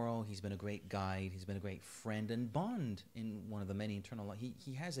with Quarrel. He's been a great guide. He's been a great friend. And Bond, in one of the many internal,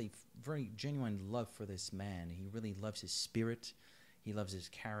 he has a very genuine love for this man. He really loves his spirit. He loves his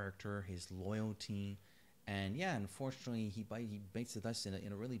character, his loyalty. And yeah, unfortunately, he baits the dust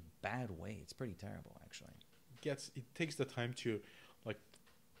in a really bad way. It's pretty terrible, actually. It takes the time to like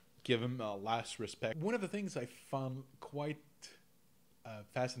give him a last respect. One of the things I found quite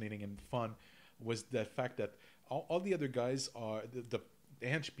fascinating and fun was the fact that all the other guys are the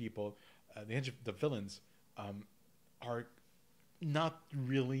hench people, the villains, are not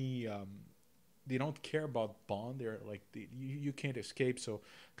really. They don't care about Bond. They're like you can't escape, so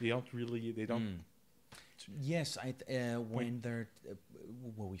they don't. Yes, when they're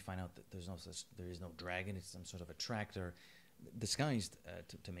we find out that there is no dragon. It's some sort of a tractor disguised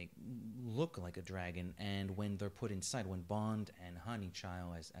to make look like a dragon. And when they're put inside, when Bond and Honey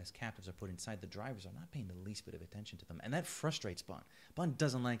Chow as captives are put inside, the drivers are not paying the least bit of attention to them, and that frustrates Bond. Bond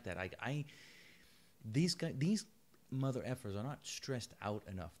doesn't like that. These mother effers are not stressed out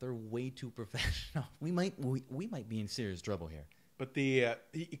enough. They're way too professional. We might be in serious trouble here. But he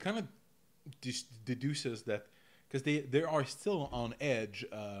kind of deduces that because they are still on edge,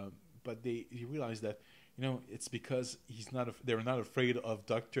 but he realized that it's because they're not afraid of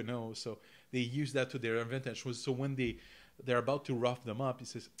Dr. No, so they use that to their advantage. So when they're about to rough them up, he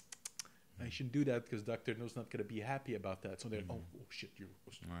says, I shouldn't do that because Dr. No's not going to be happy about that. So they're, oh shit, you're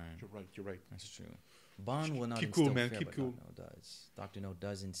right. That's true. Bond will not keep instill cool, man. fear, Keep but cool. Dr. No does. Dr. No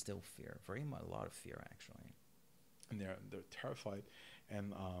does instill fear. Very much, a lot of fear, actually. And they're terrified.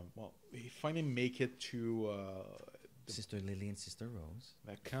 And, they finally make it to Sister Lily and Sister Rose.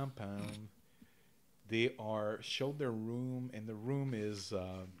 that compound. They are showed their room, and the room is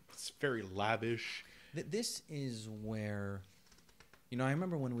it's very lavish. This is where, I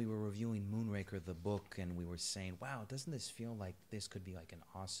remember when we were reviewing Moonraker, the book, and we were saying, wow, doesn't this feel like this could be like an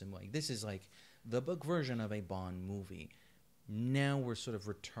awesome, like this is like the book version of a Bond movie. Now we're sort of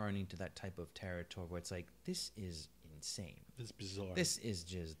returning to that type of territory where it's like, this is insane. This is bizarre. This is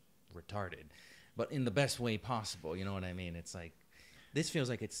just retarded, but in the best way possible. You know what I mean? It's like, this feels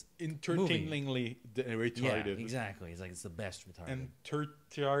like it's entertainingly retarded. Yeah, exactly. It's like it's the best retarded. And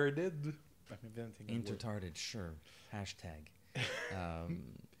retarded. I'm inventing a word. Intertarded, sure. Hashtag. That's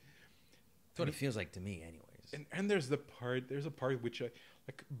what it feels like to me, anyways. And there's a part which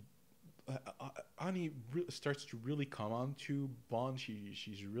Annie starts to really come on to Bond.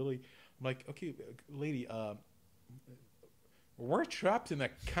 She's really, I'm like, okay, lady, we're trapped in a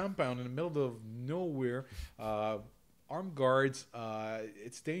compound in the middle of nowhere. Armed guards.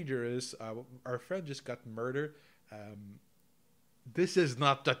 It's dangerous. Our friend just got murdered. This is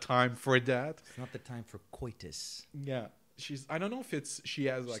not the time for that. It's not the time for coitus. Yeah, I don't know if she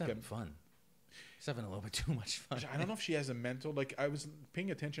has She's like having fun. She's having a little bit too much fun. I don't know if she has a mental. Like I was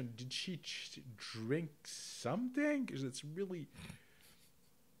paying attention. Did she drink something? Because it's really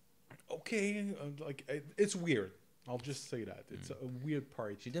okay. It's weird. I'll just say that it's a weird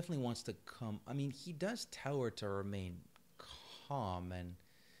part. She definitely wants to come. I mean, he does tell her to remain calm, and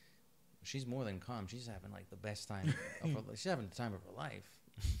she's more than calm. She's having like the best time of her. She's having the time of her life.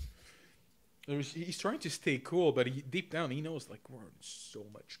 He's trying to stay cool, but deep down he knows like we're in so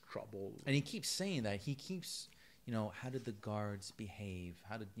much trouble. And he keeps saying that. He keeps, how did the guards behave?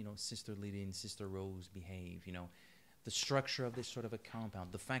 How did Sister Lydia and Sister Rose behave? The structure of this sort of a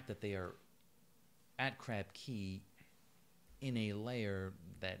compound. The fact that they are at Crab Key in a layer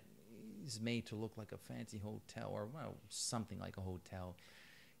that is made to look like a fancy hotel or something like a hotel.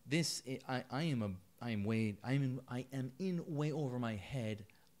 I am in way over my head.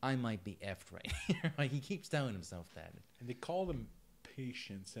 I might be effed right here. Like he keeps telling himself that. And they call them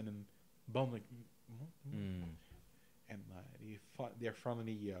patients, and then Bond like, and they're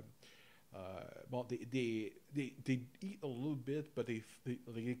finally they eat a little bit, but they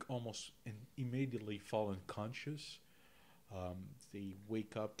almost immediately fall unconscious. They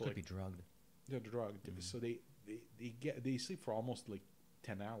wake up. Could be drugged. They're drugged, so they sleep for almost like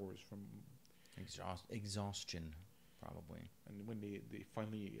 10 hours from exhaustion, probably. And when they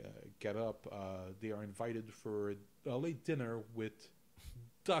finally get up, they are invited for a late dinner with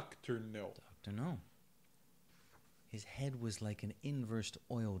Dr. No. Dr. No. His head was like an inversed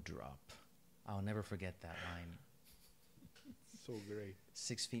oil drop. I'll never forget that line. So great.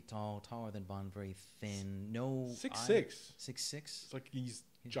 6 feet tall, taller than Bond, very thin. No, 6'6". 6'6". It's like he's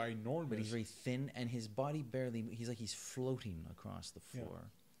ginormous, but he's very thin, and his body barely. He's floating across the floor.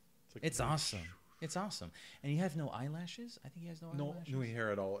 Yeah. It's awesome. It's awesome. And he has no eyelashes. I think he has no eyelashes. No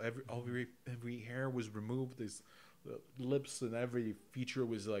hair at all. Every hair was removed. His lips and every feature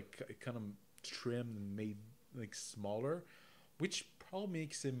was like kind of trimmed and made like smaller, which probably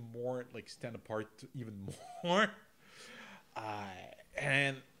makes him more like stand apart even more.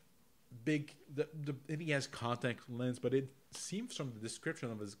 And big. And he has contact lens, but it seems from the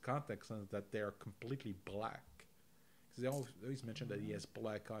description of his contact lens that they are completely black. Because they always mention that he has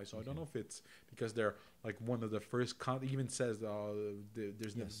black eyes, so I don't know if it's because they're like one of the first. Even says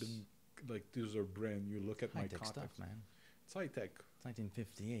there's never been like these are brand new. Look at my high-tech contacts, stuff, man. It's high tech. It's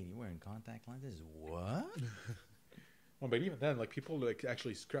 1958. You're wearing contact lenses? What? Well, but even then, like people like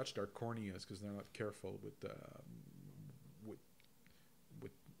actually scratch their corneas because they're not careful with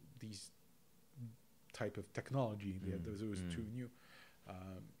these type of technology. It was too new.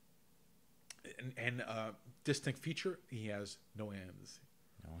 And distinct feature, he has no hands.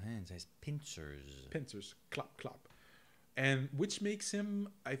 No hands. He has pincers. Pincers, clap, clap. And which makes him,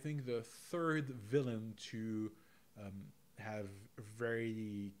 I think, the third villain to have the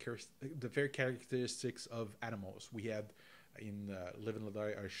very characteristics of animals. We had in Live and Let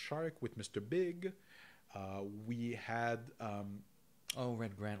Die a shark with Mr. Big. We had...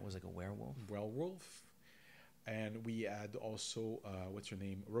 Red Grant was like a werewolf. Werewolf. And we had also, what's her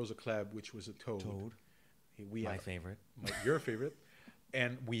name? Rosa Klebb, which was a toad. My favorite. Your favorite.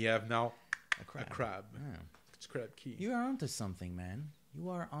 And we have now A crab. A crab. Yeah. It's crab key. You are onto something, man. You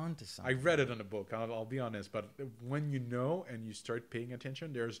are onto something. I read it in a book. I'll be honest, but when you know and you start paying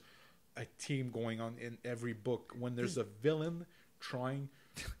attention, there's a theme going on in every book. When there's a villain trying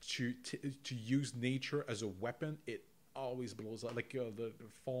to use nature as a weapon, it always blows up. Like the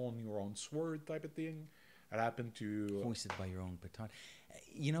fall on your own sword type of thing. It happened to Hoisted by your own petard.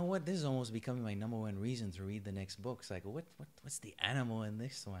 You know what? This is almost becoming my number one reason to read the next book. It's like, what's the animal in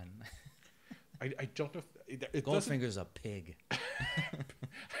this one? I don't know. It Goldfinger's a pig.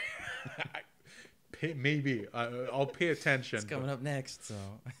 Maybe I'll pay attention. It's coming up next, so.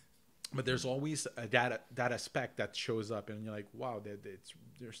 But there's always that aspect that shows up, and you're like, wow,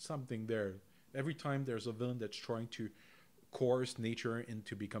 there's something there. Every time there's a villain that's trying to coerce nature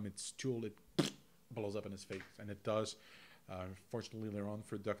into become its tool, it blows up in his face, and it does. Fortunately, later on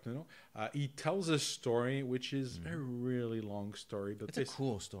for Ductino, he tells a story which is a really long story, but It's a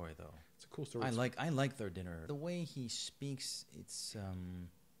cool story, though. It's a cool story. I like Their Dinner. The way he speaks, it's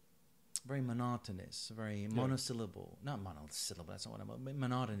very monotonous, very monosyllable. Not monosyllable. That's not what I'm.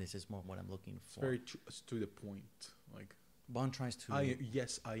 Monotonous is more what I'm looking for. It's very to the point. Like Bond tries to. I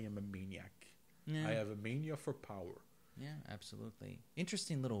am a maniac. Yeah. I have a mania for power. Yeah, absolutely.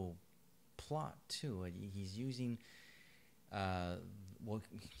 Interesting little plot too. He's using.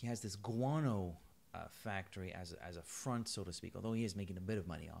 He has this guano factory as a front, so to speak. Although he is making a bit of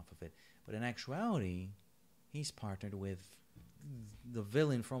money off of it, but in actuality, he's partnered with the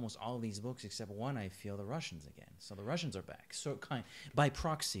villain for almost all of these books, except one. I feel the Russians again. So the Russians are back. So by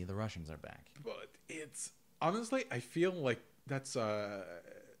proxy, the Russians are back. But it's honestly, I feel like that's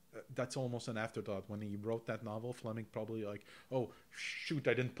almost an afterthought. When he wrote that novel, Fleming probably like, oh shoot,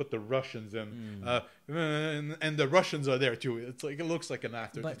 I didn't put the Russians in, and the Russians are there too. It's like it looks like an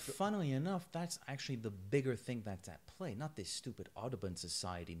afterthought. But funnily enough, that's actually the bigger thing that's at play. Not this stupid Audubon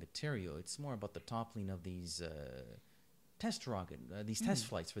Society material. It's more about the toppling of these test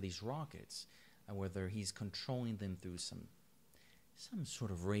flights for these rockets, and whether he's controlling them through some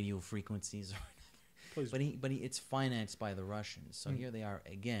sort of radio frequencies or. But it's financed by the Russians. So here they are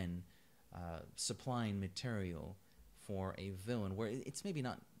again, supplying material for a villain where it's maybe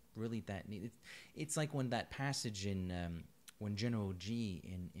not really that neat. It's like when that passage in when General G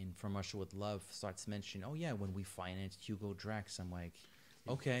in From Russia with Love starts mentioning, oh yeah, when we financed Hugo Drax. I'm like,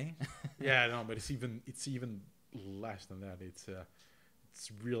 okay. Yeah, no, but it's even less than that. It's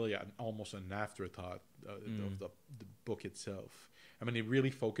really almost an afterthought of the book itself. I mean, they really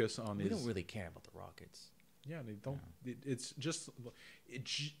focus on We don't really care about the rockets. Yeah, they don't. Yeah. It's just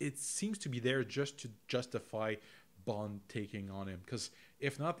it seems to be there just to justify Bond taking on him. Because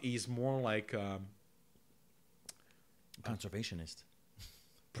if not, he's more like conservationist,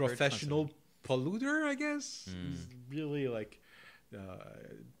 professional polluter, I guess. He's really like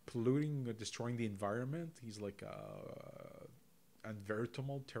polluting, destroying the environment. He's like a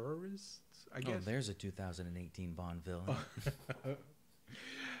veritable terrorist, I guess. Oh, there's a 2018 Bond villain.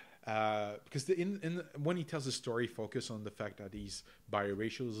 Because when he tells the story, focus on the fact that he's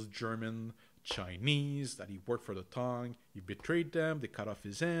biracial, he's German, Chinese, that he worked for the Tang, he betrayed them, they cut off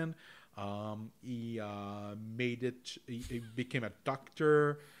his hand, he became a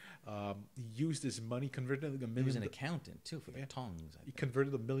doctor, he used his money, converted $1 million. He was an accountant too for the Tongs. He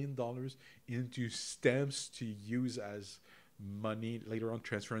converted $1 million into stamps to use as money, later on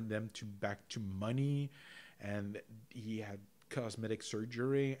transferring them back to money, and he had cosmetic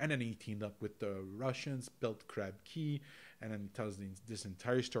surgery, and then he teamed up with the Russians, built Crab Key, and then tells this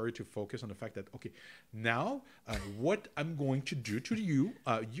entire story to focus on the fact that, okay, now what I'm going to do to you,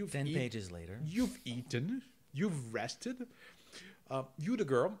 10 pages later, you've eaten, you've rested, you the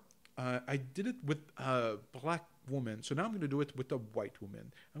girl, I did it with a black woman, so now I'm going to do it with a white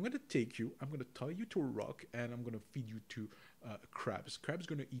woman. I'm going to take you, I'm going to tie you to a rock, and I'm going to feed you to crabs. Crabs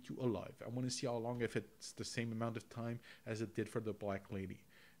going to eat you alive. I want to see how long, if it's the same amount of time as it did for the black lady.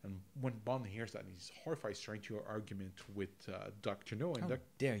 And when Bond hears that, he's horrified, he's trying to argument with Dr. No. And how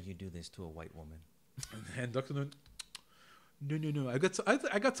dare you do this to a white woman? And Dr. No, I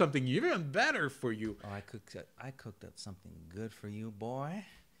got something even better for you. Oh, I cooked up something good for you, boy.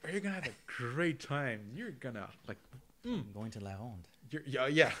 You're gonna have a great time. You're gonna like. I'm going to La Ronde.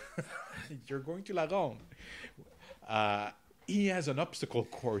 Yeah. You're going to La Ronde. He has an obstacle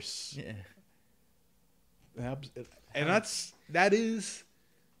course. Yeah. And that is.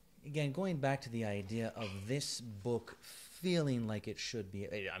 Again, going back to the idea of this book feeling like it should be.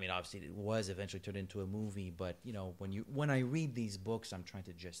 I mean, obviously, it was eventually turned into a movie, but you know, when I read these books, I'm trying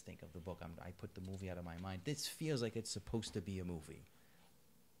to just think of the book. I put the movie out of my mind. This feels like it's supposed to be a movie.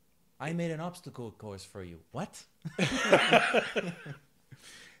 I made an obstacle course for you. What?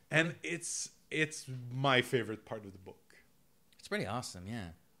 And it's my favorite part of the book. It's pretty awesome, yeah.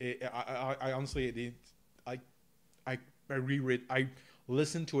 I honestly, I reread. I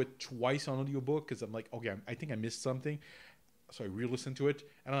listened to it twice on audiobook because I'm like, okay, I think I missed something, so I re-listened to it,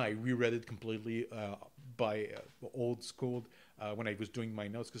 and then I reread it completely by old school when I was doing my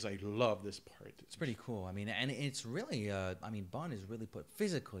notes because I love this part. It's pretty cool. I mean, and it's really, Bond is really put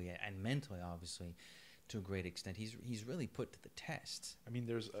physically and mentally, obviously, to a great extent. He's really put to the test. I mean,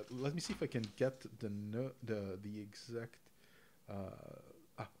 there's. Let me see if I can get the exact.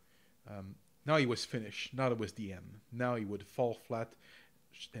 Now he was finished. Now it was the end. Now he would fall flat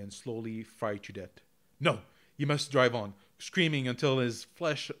and slowly fry to death. No, he must drive on, screaming until his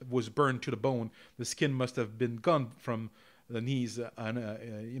flesh was burned to the bone. The skin must have been gone from the knees. And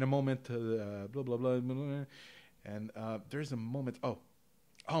in a moment, blah blah blah, blah. And there's a moment. Oh,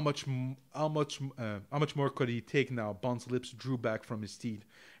 how much more could he take now? Bond's lips drew back from his teeth,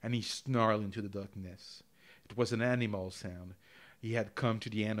 and he snarled into the darkness. It was an animal sound. He had come to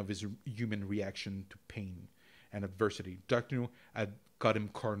the end of his human reaction to pain and adversity. Dr. No had got him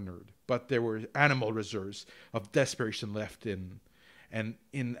cornered, but there were animal reserves of desperation left in a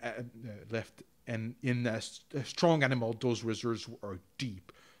strong animal. Those reserves are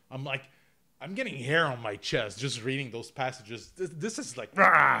deep. I'm getting hair on my chest just reading those passages. This is like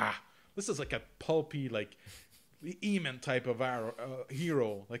rah! This is like a pulpy, like Eamon type of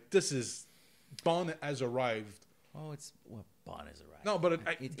hero. Like this is Bond has arrived. Oh, Bond has arrived. No, but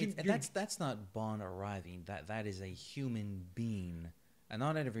that's not Bond arriving. That is a human being, and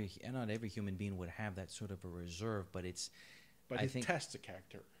not every human being would have that sort of a reserve. But I think tests the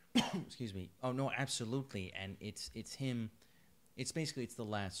character. Excuse me. Oh no, absolutely, and it's him. It's basically the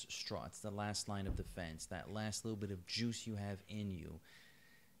last straw. It's the last line of defense. That last little bit of juice you have in you.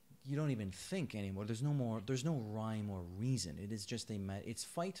 You don't even think anymore. There's no rhyme or reason. It is just it's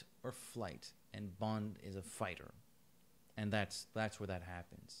fight or flight, and Bond is a fighter, and that's where that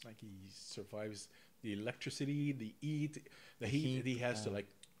happens. Like he survives the electricity, the heat, he has to like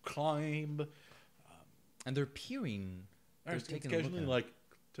climb, and they're peering. They're taking occasionally like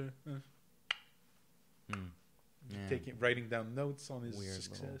writing down notes on his weird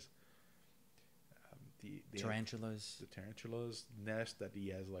success. The tarantulas. The tarantulas nest that he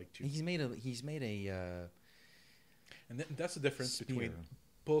has like two. He's made a. And that's the difference between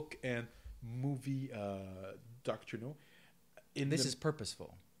book and movie. Doctor No. This is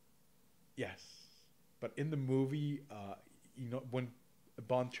purposeful. Yes, but in the movie, when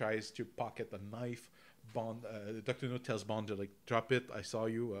Bond tries to pocket a knife, Doctor No tells Bond to like drop it. I saw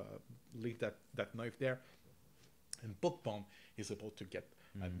you. Leave that knife there. And book Bond is able to get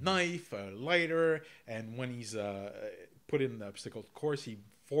a knife, a lighter, and when he's put in the obstacle course, he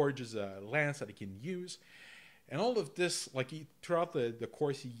forges a lance that he can use. And all of this, like throughout the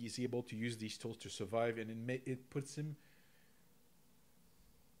course, he is able to use these tools to survive, and it puts him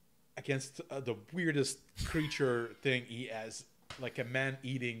against the weirdest creature thing he has, like a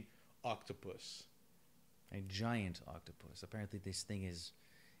man-eating octopus. A giant octopus. Apparently this thing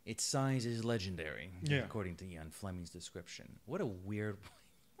its size is legendary, according to Ian Fleming's description. What a weird...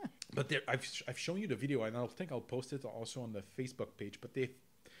 But I've shown you the video, and I think I'll post it also on the Facebook page, but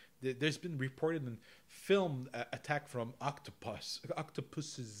there's been reported and filmed attack from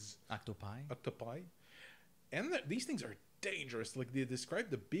octopuses. Octopi. And these things are dangerous. Like they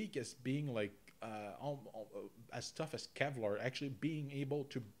describe the beak as being like as tough as Kevlar, actually being able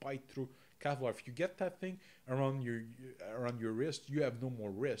to bite through Kevlar. If you get that thing around your wrist, you have no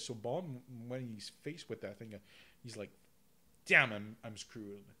more wrist. So Bond, when he's faced with that thing, he's like, "Damn, I'm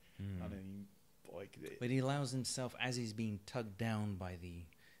screwed." And then but he allows himself, as he's being tugged down by the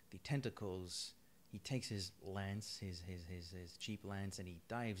tentacles, he takes his lance, his cheap lance, and he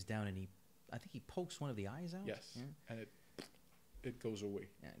dives down, and I think he pokes one of the eyes out. Yes, and it goes away.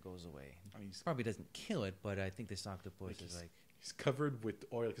 Yeah, it goes away. I mean, probably doesn't kill it, but I think this octopus is like... He's covered with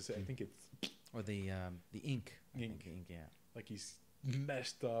oil, because I think it's... Or the ink. Ink, yeah. Like he's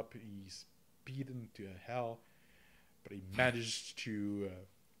messed up, he's beaten to hell, but he managed to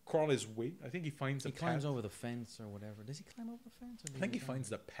crawl his way. I think he finds He climbs over the fence or whatever. Does he climb over the fence? I think he finds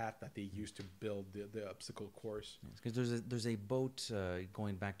the path that they used to build the obstacle course. Because there's a boat,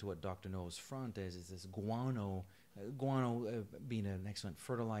 going back to what Dr. No's front is this guano being an excellent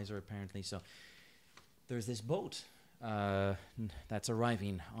fertilizer, apparently. So there's this boat that's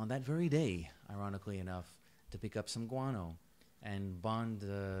arriving on that very day, ironically enough, to pick up some guano. And Bond,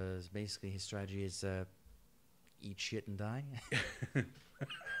 basically his strategy is eat shit and die.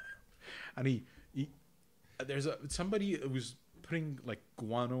 And there's somebody who's putting like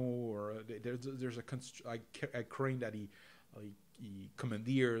guano, or there's a crane that he he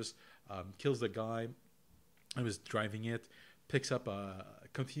commandeers, kills the guy who was driving it, picks up,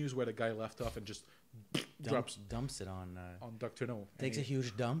 continues where the guy left off, and just dumps it on Dr. No. Takes a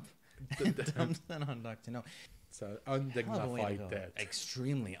huge dump. Dumps it on Dr. No. It's an undignified death.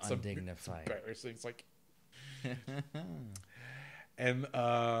 Extremely undignified. It's embarrassing. It's like, and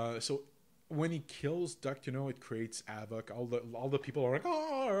so when he kills Dr. No, it creates havoc. All the people are like,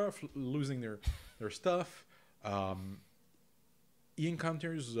 losing their stuff. He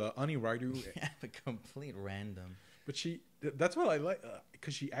encounters Honey Rider. Yeah, a complete random. But that's what I like,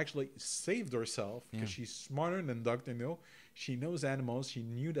 because she actually saved herself, because she's smarter than Dr. No. She knows animals. She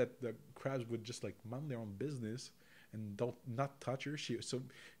knew that the crabs would just like mind their own business and not touch her. She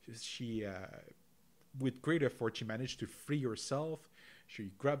with great effort, she managed to free herself.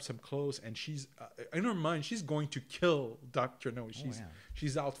 She grabs some clothes, and she's in her mind, she's going to kill Dr. No.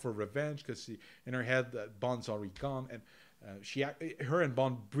 She's out for revenge, because in her head, Bond's already gone, and her and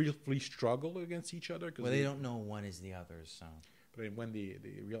Bond briefly struggle against each other. Well, they don't know one is the other, so. But when they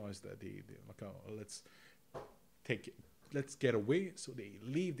realize that they like, oh, let's get away. So they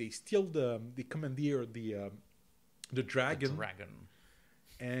leave. They steal they commandeer the dragon.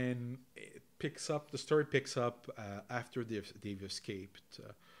 And the story picks up after they've escaped.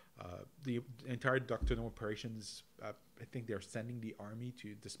 The entire Dr. No operations, I think they're sending the army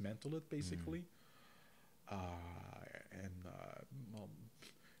to dismantle it, basically.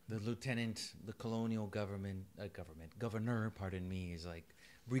 The lieutenant, the colonial governor, pardon me, is like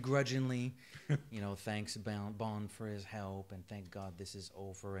begrudgingly, thanks Bond for his help, and thank God this is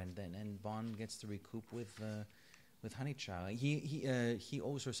over, and Bond gets to recoup with Honeychild. He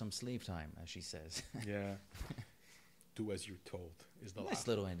owes her some slave time, as she says. Yeah. Do as you're told is the nice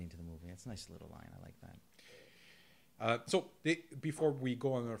little ending to the movie. It's a nice little line. I like that. Before we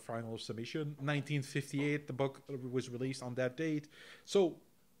go on our final summation, 1958, the book was released on that date. So,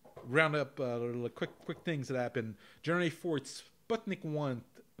 round up quick things that happened. January 4th, Sputnik 1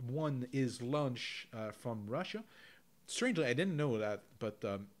 is launched from Russia. Strangely, I didn't know that, but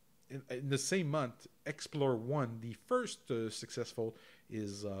in the same month, Explorer 1, the first successful,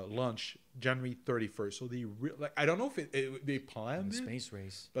 is launched January 31st. So I don't know if they planned the space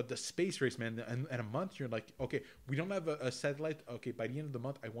race. But the space race, man, and in a month, you're like, okay, we don't have a satellite. Okay, by the end of the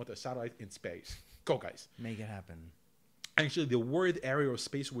month, I want a satellite in space. Go, guys. Make it happen. Actually, the word area of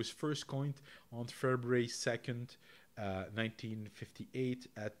space was first coined on February 2nd, 1958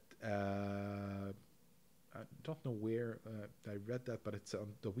 at... I don't know where I read that, but it's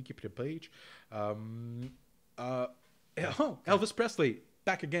on the Wikipedia page. Elvis Presley,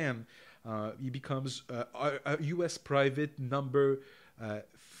 back again. He becomes a U.S. private number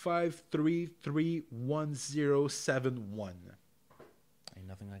 5331071. Ain't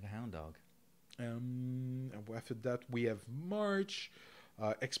nothing like a hound dog. After that, we have March.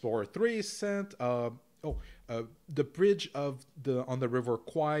 Explorer 3 is sent. The bridge on the River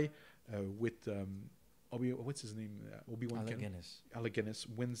Kwai with... what's his name? Obi-Wan Alec Guinness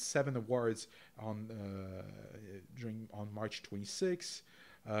wins 7 awards on March 26.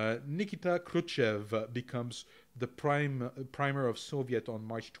 Nikita Khrushchev becomes the primer of Soviet on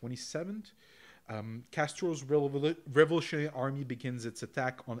March 27th. Castro's Revolutionary Army begins its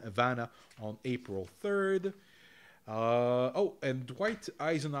attack on Havana on April 3rd. And Dwight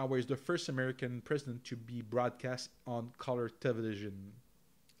Eisenhower is the first American president to be broadcast on color television.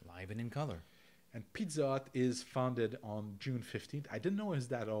 Live and in color. And Pizza Hut is founded on June 15th. I didn't know it was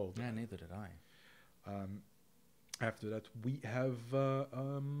that old. Yeah, neither did I. After that, we have...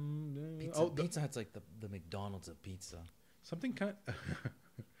 Pizza Hut's like the McDonald's of pizza. Something kind of...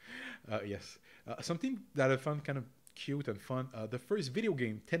 yes. Something that I found kind of cute and fun. The first video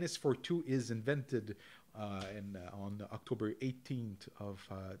game, Tennis for Two, is invented on October 18th of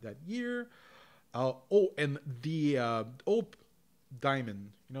that year. And the Hope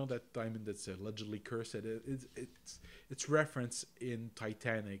diamond, that diamond that's allegedly cursed. It's referenced in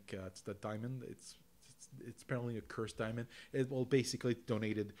Titanic. It's the diamond. It's apparently a cursed diamond. It will basically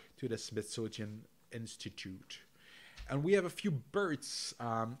donated to the Smithsonian Institute. And we have a few birds.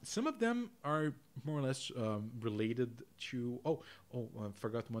 Some of them are more or less related to... I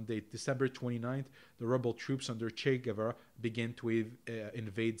forgot one date. December 29th, the rebel troops under Che Guevara begin to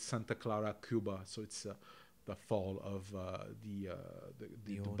invade Santa Clara, Cuba. So it's the fall of the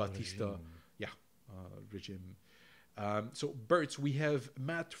Batista regime. So birds, we have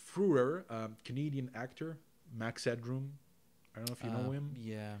Matt Frewer, Canadian actor, Max Headroom. I don't know if you know him.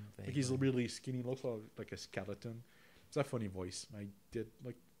 Yeah, like he's really skinny, looks like a skeleton. It's a funny voice. He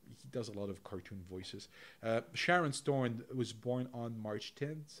does a lot of cartoon voices. Sharon Stone was born on March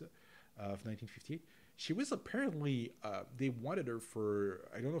 10th of 1958. she was apparently they wanted her for,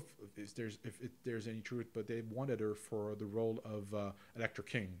 I don't know if there's any truth, but they wanted her for the role of Electra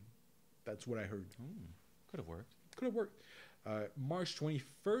King. That's what I heard. Could have worked. Could have worked. March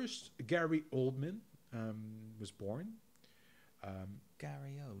 21st, Gary Oldman was born.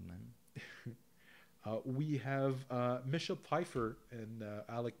 Gary Oldman. We have Michelle Pfeiffer and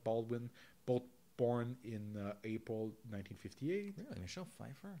Alec Baldwin, both born in April 1958. Really, Michelle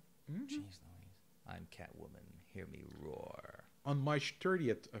Pfeiffer? Mhm. Jeez Louise. I'm Catwoman. Hear me roar. On March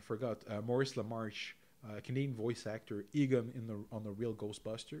 30th, I forgot, Maurice LaMarche, Canadian voice actor, Egon on the Real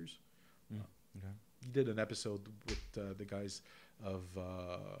Ghostbusters. Okay. He did an episode with the guys of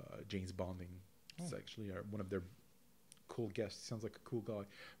James Bonding. It's actually one of their cool guests. Sounds like a cool guy.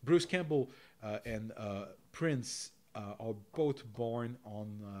 Bruce Campbell and Prince are both born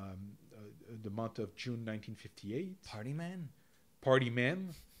on the month of June 1958. Party Man? Party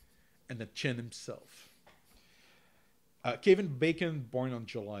Man, and the Chin himself. Kevin Bacon, born on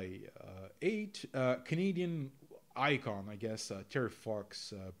July 8. Canadian icon, I guess, Terry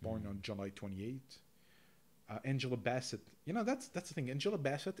Fox, born on July 28. Angela Bassett. You know, that's the thing. Angela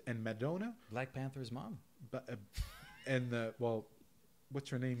Bassett and Madonna. Black Panther's mom? And, well, what's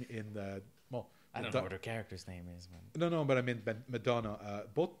her name in the... Well, I don't know what her character's name is. But... No, but I mean Madonna.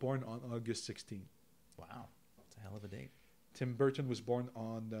 Both born on August 16. Wow. It's a hell of a date. Tim Burton was born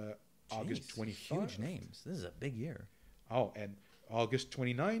on August 25. Huge names. This is a big year. Oh, and August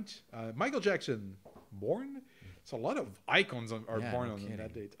 29th, Michael Jackson, born. So a lot of icons are born on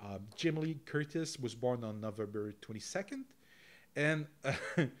that date. Jim Lee Curtis was born on November 22nd. And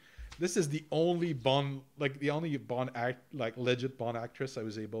this is the only legit Bond actress I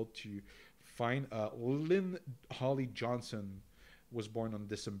was able to find. Lynn Holly Johnson was born on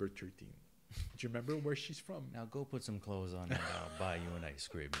December 13th. Do you remember where she's from? Now go put some clothes on and I'll buy you an ice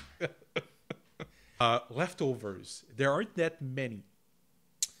cream. Leftovers. There aren't that many.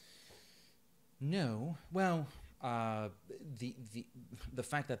 No. Well, the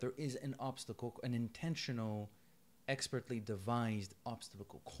fact that there is an obstacle, an intentional, expertly devised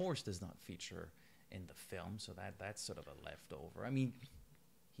obstacle course does not feature in the film, so that's sort of a leftover. I mean,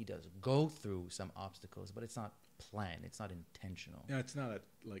 he does go through some obstacles, but it's not planned. It's not intentional. Yeah, it's not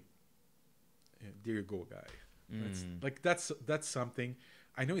there you go, guy. It's, like that's something.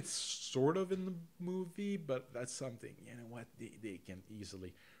 I know it's sort of in the movie, but that's something, you know what, they can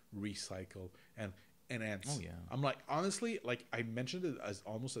easily recycle and enhance. Oh yeah. I'm like, honestly, like I mentioned it as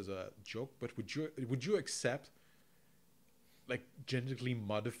almost as a joke, but would you accept like genetically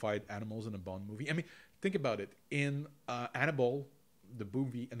modified animals in a Bond movie? I mean, think about it. In Annabelle, the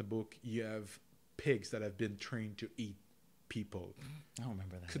movie and the book, you have pigs that have been trained to eat people. I don't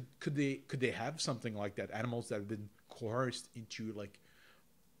remember that. Could they have something like that? Animals that have been coerced into like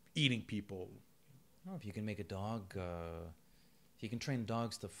eating people. Oh, if you can make a dog, if you can train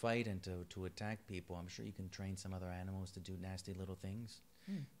dogs to fight and to attack people, I'm sure you can train some other animals to do nasty little things.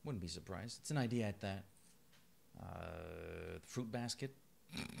 Wouldn't be surprised. It's an idea at that. Fruit Basket.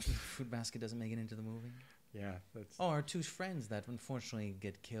 Fruit Basket doesn't make it into the movie. Yeah, that's. Oh, our two friends that unfortunately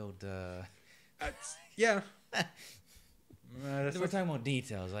get killed. Yeah. We're talking about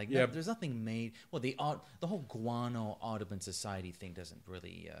details. Like, yeah. There's nothing made. Well, the whole guano Audubon Society thing doesn't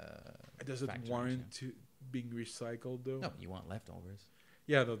really. Does it warrant to being recycled though? No, you want leftovers.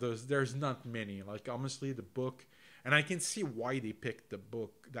 Yeah, no, there's not many. Like honestly, the book, and I can see why they picked that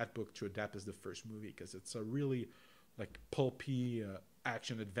book to adapt as the first movie, because it's a really like pulpy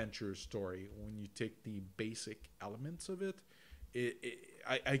action adventure story. When you take the basic elements of it,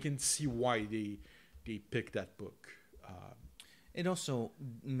 I can see why they picked that book. It also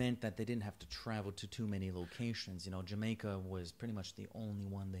meant that they didn't have to travel to too many locations. You know, Jamaica was pretty much the only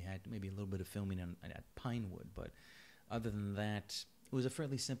one they had. Maybe a little bit of filming at Pinewood, but other than that, it was a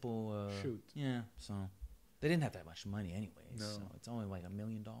fairly simple shoot. Yeah, so they didn't have that much money anyway. No. So it's only like $1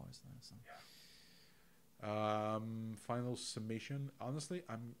 million. So. Yeah. Final summation. Honestly,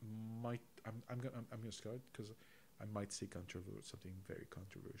 I'm gonna start because I might say something very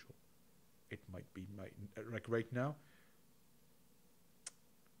controversial. It might be like right now.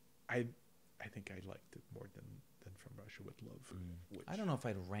 I think I liked it more than From Russia with Love. I don't know if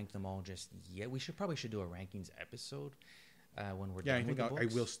I'd rank them all just yet. We probably should do a rankings episode when we're done. I think I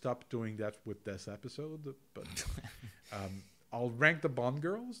will stop doing that with this episode, but I'll rank the Bond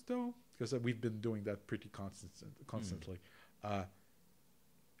girls though, because we've been doing that pretty constantly.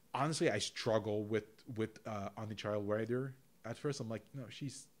 Honestly, I struggle with On the Child Rider. At first, I'm like, no,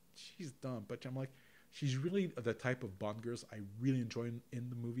 she's dumb, but I'm like, she's really the type of Bond girls I really enjoy in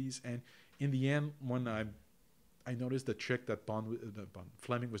the movies. And in the end, when I noticed the trick that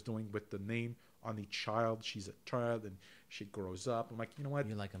Fleming was doing with the name on the child. She's a child and she grows up. I'm like, you know what?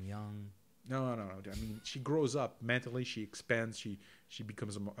 You like him young. No. I mean, she grows up mentally. She expands. She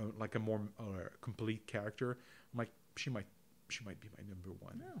becomes like a more complete character. I'm like, she might be my number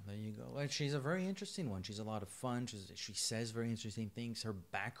one. Oh, there you go. Well, she's a very interesting one. She's a lot of fun. She says very interesting things. Her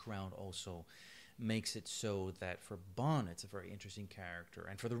background also makes it so that for Bond, it's a very interesting character,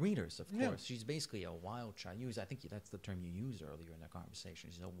 and for the readers, of course, she's basically a wild child. I think that's the term you used earlier in the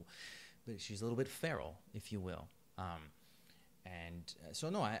conversation. But she's a little bit feral, if you will. So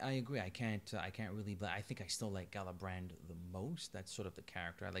no, I agree. I can't really. But I think I still like Galibrand the most. That's sort of the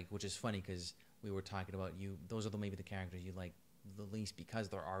character I like, which is funny because we were talking about you. Those are maybe the characters you like the least because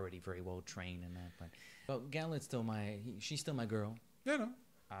they're already very well trained in that. But Galet's still she's still my girl. Yeah, no.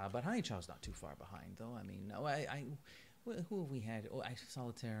 But Honey Chow's not too far behind, though. I mean, who have we had?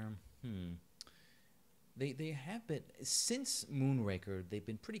 Solitaire. They have been since Moonraker. They've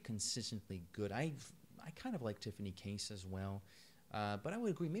been pretty consistently good. I kind of like Tiffany Case as well. But I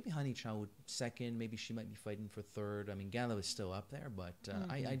would agree. Maybe Honey Chow would second. Maybe she might be fighting for third. I mean, Gallo is still up there, but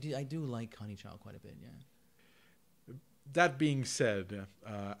I do like Honey Chow quite a bit. Yeah. That being said,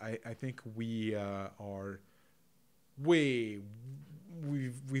 I think we are we've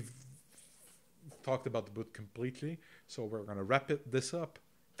talked about the book completely, so we're gonna wrap this up.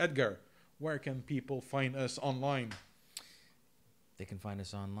 Edgar, where can people find us online? They can find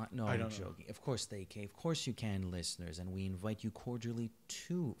us online. No, I'm joking. Of course they can. Of course you can, listeners, and we invite you cordially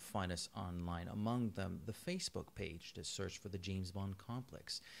to find us online. Among them, the Facebook page to search for the James Bond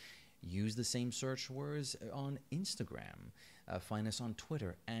Complex. Use the same search words on Instagram. Find us on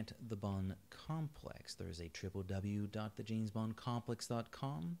Twitter at The Bond Complex. There's a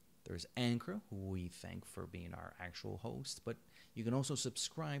www.thejamesbondcomplex.com. There's Anchor, who we thank for being our actual host. But you can also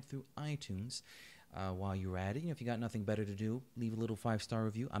subscribe through iTunes. While you're at it, if you got nothing better to do, leave a little 5-star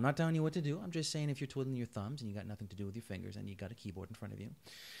review. I'm not telling you what to do. I'm just saying if you're twiddling your thumbs and you got nothing to do with your fingers and you got a keyboard in front of you.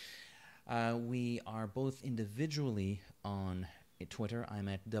 We are both individually on Twitter. I'm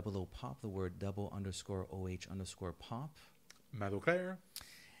at @00pop, the word _OH_pop. Matt O'Clair.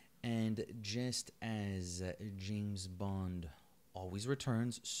 And just as James Bond always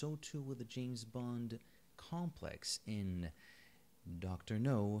returns, so too will the James Bond Complex in Dr.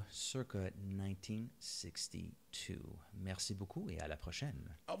 No, circa 1962. Merci beaucoup et à la prochaine.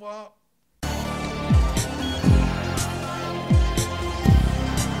 Au revoir.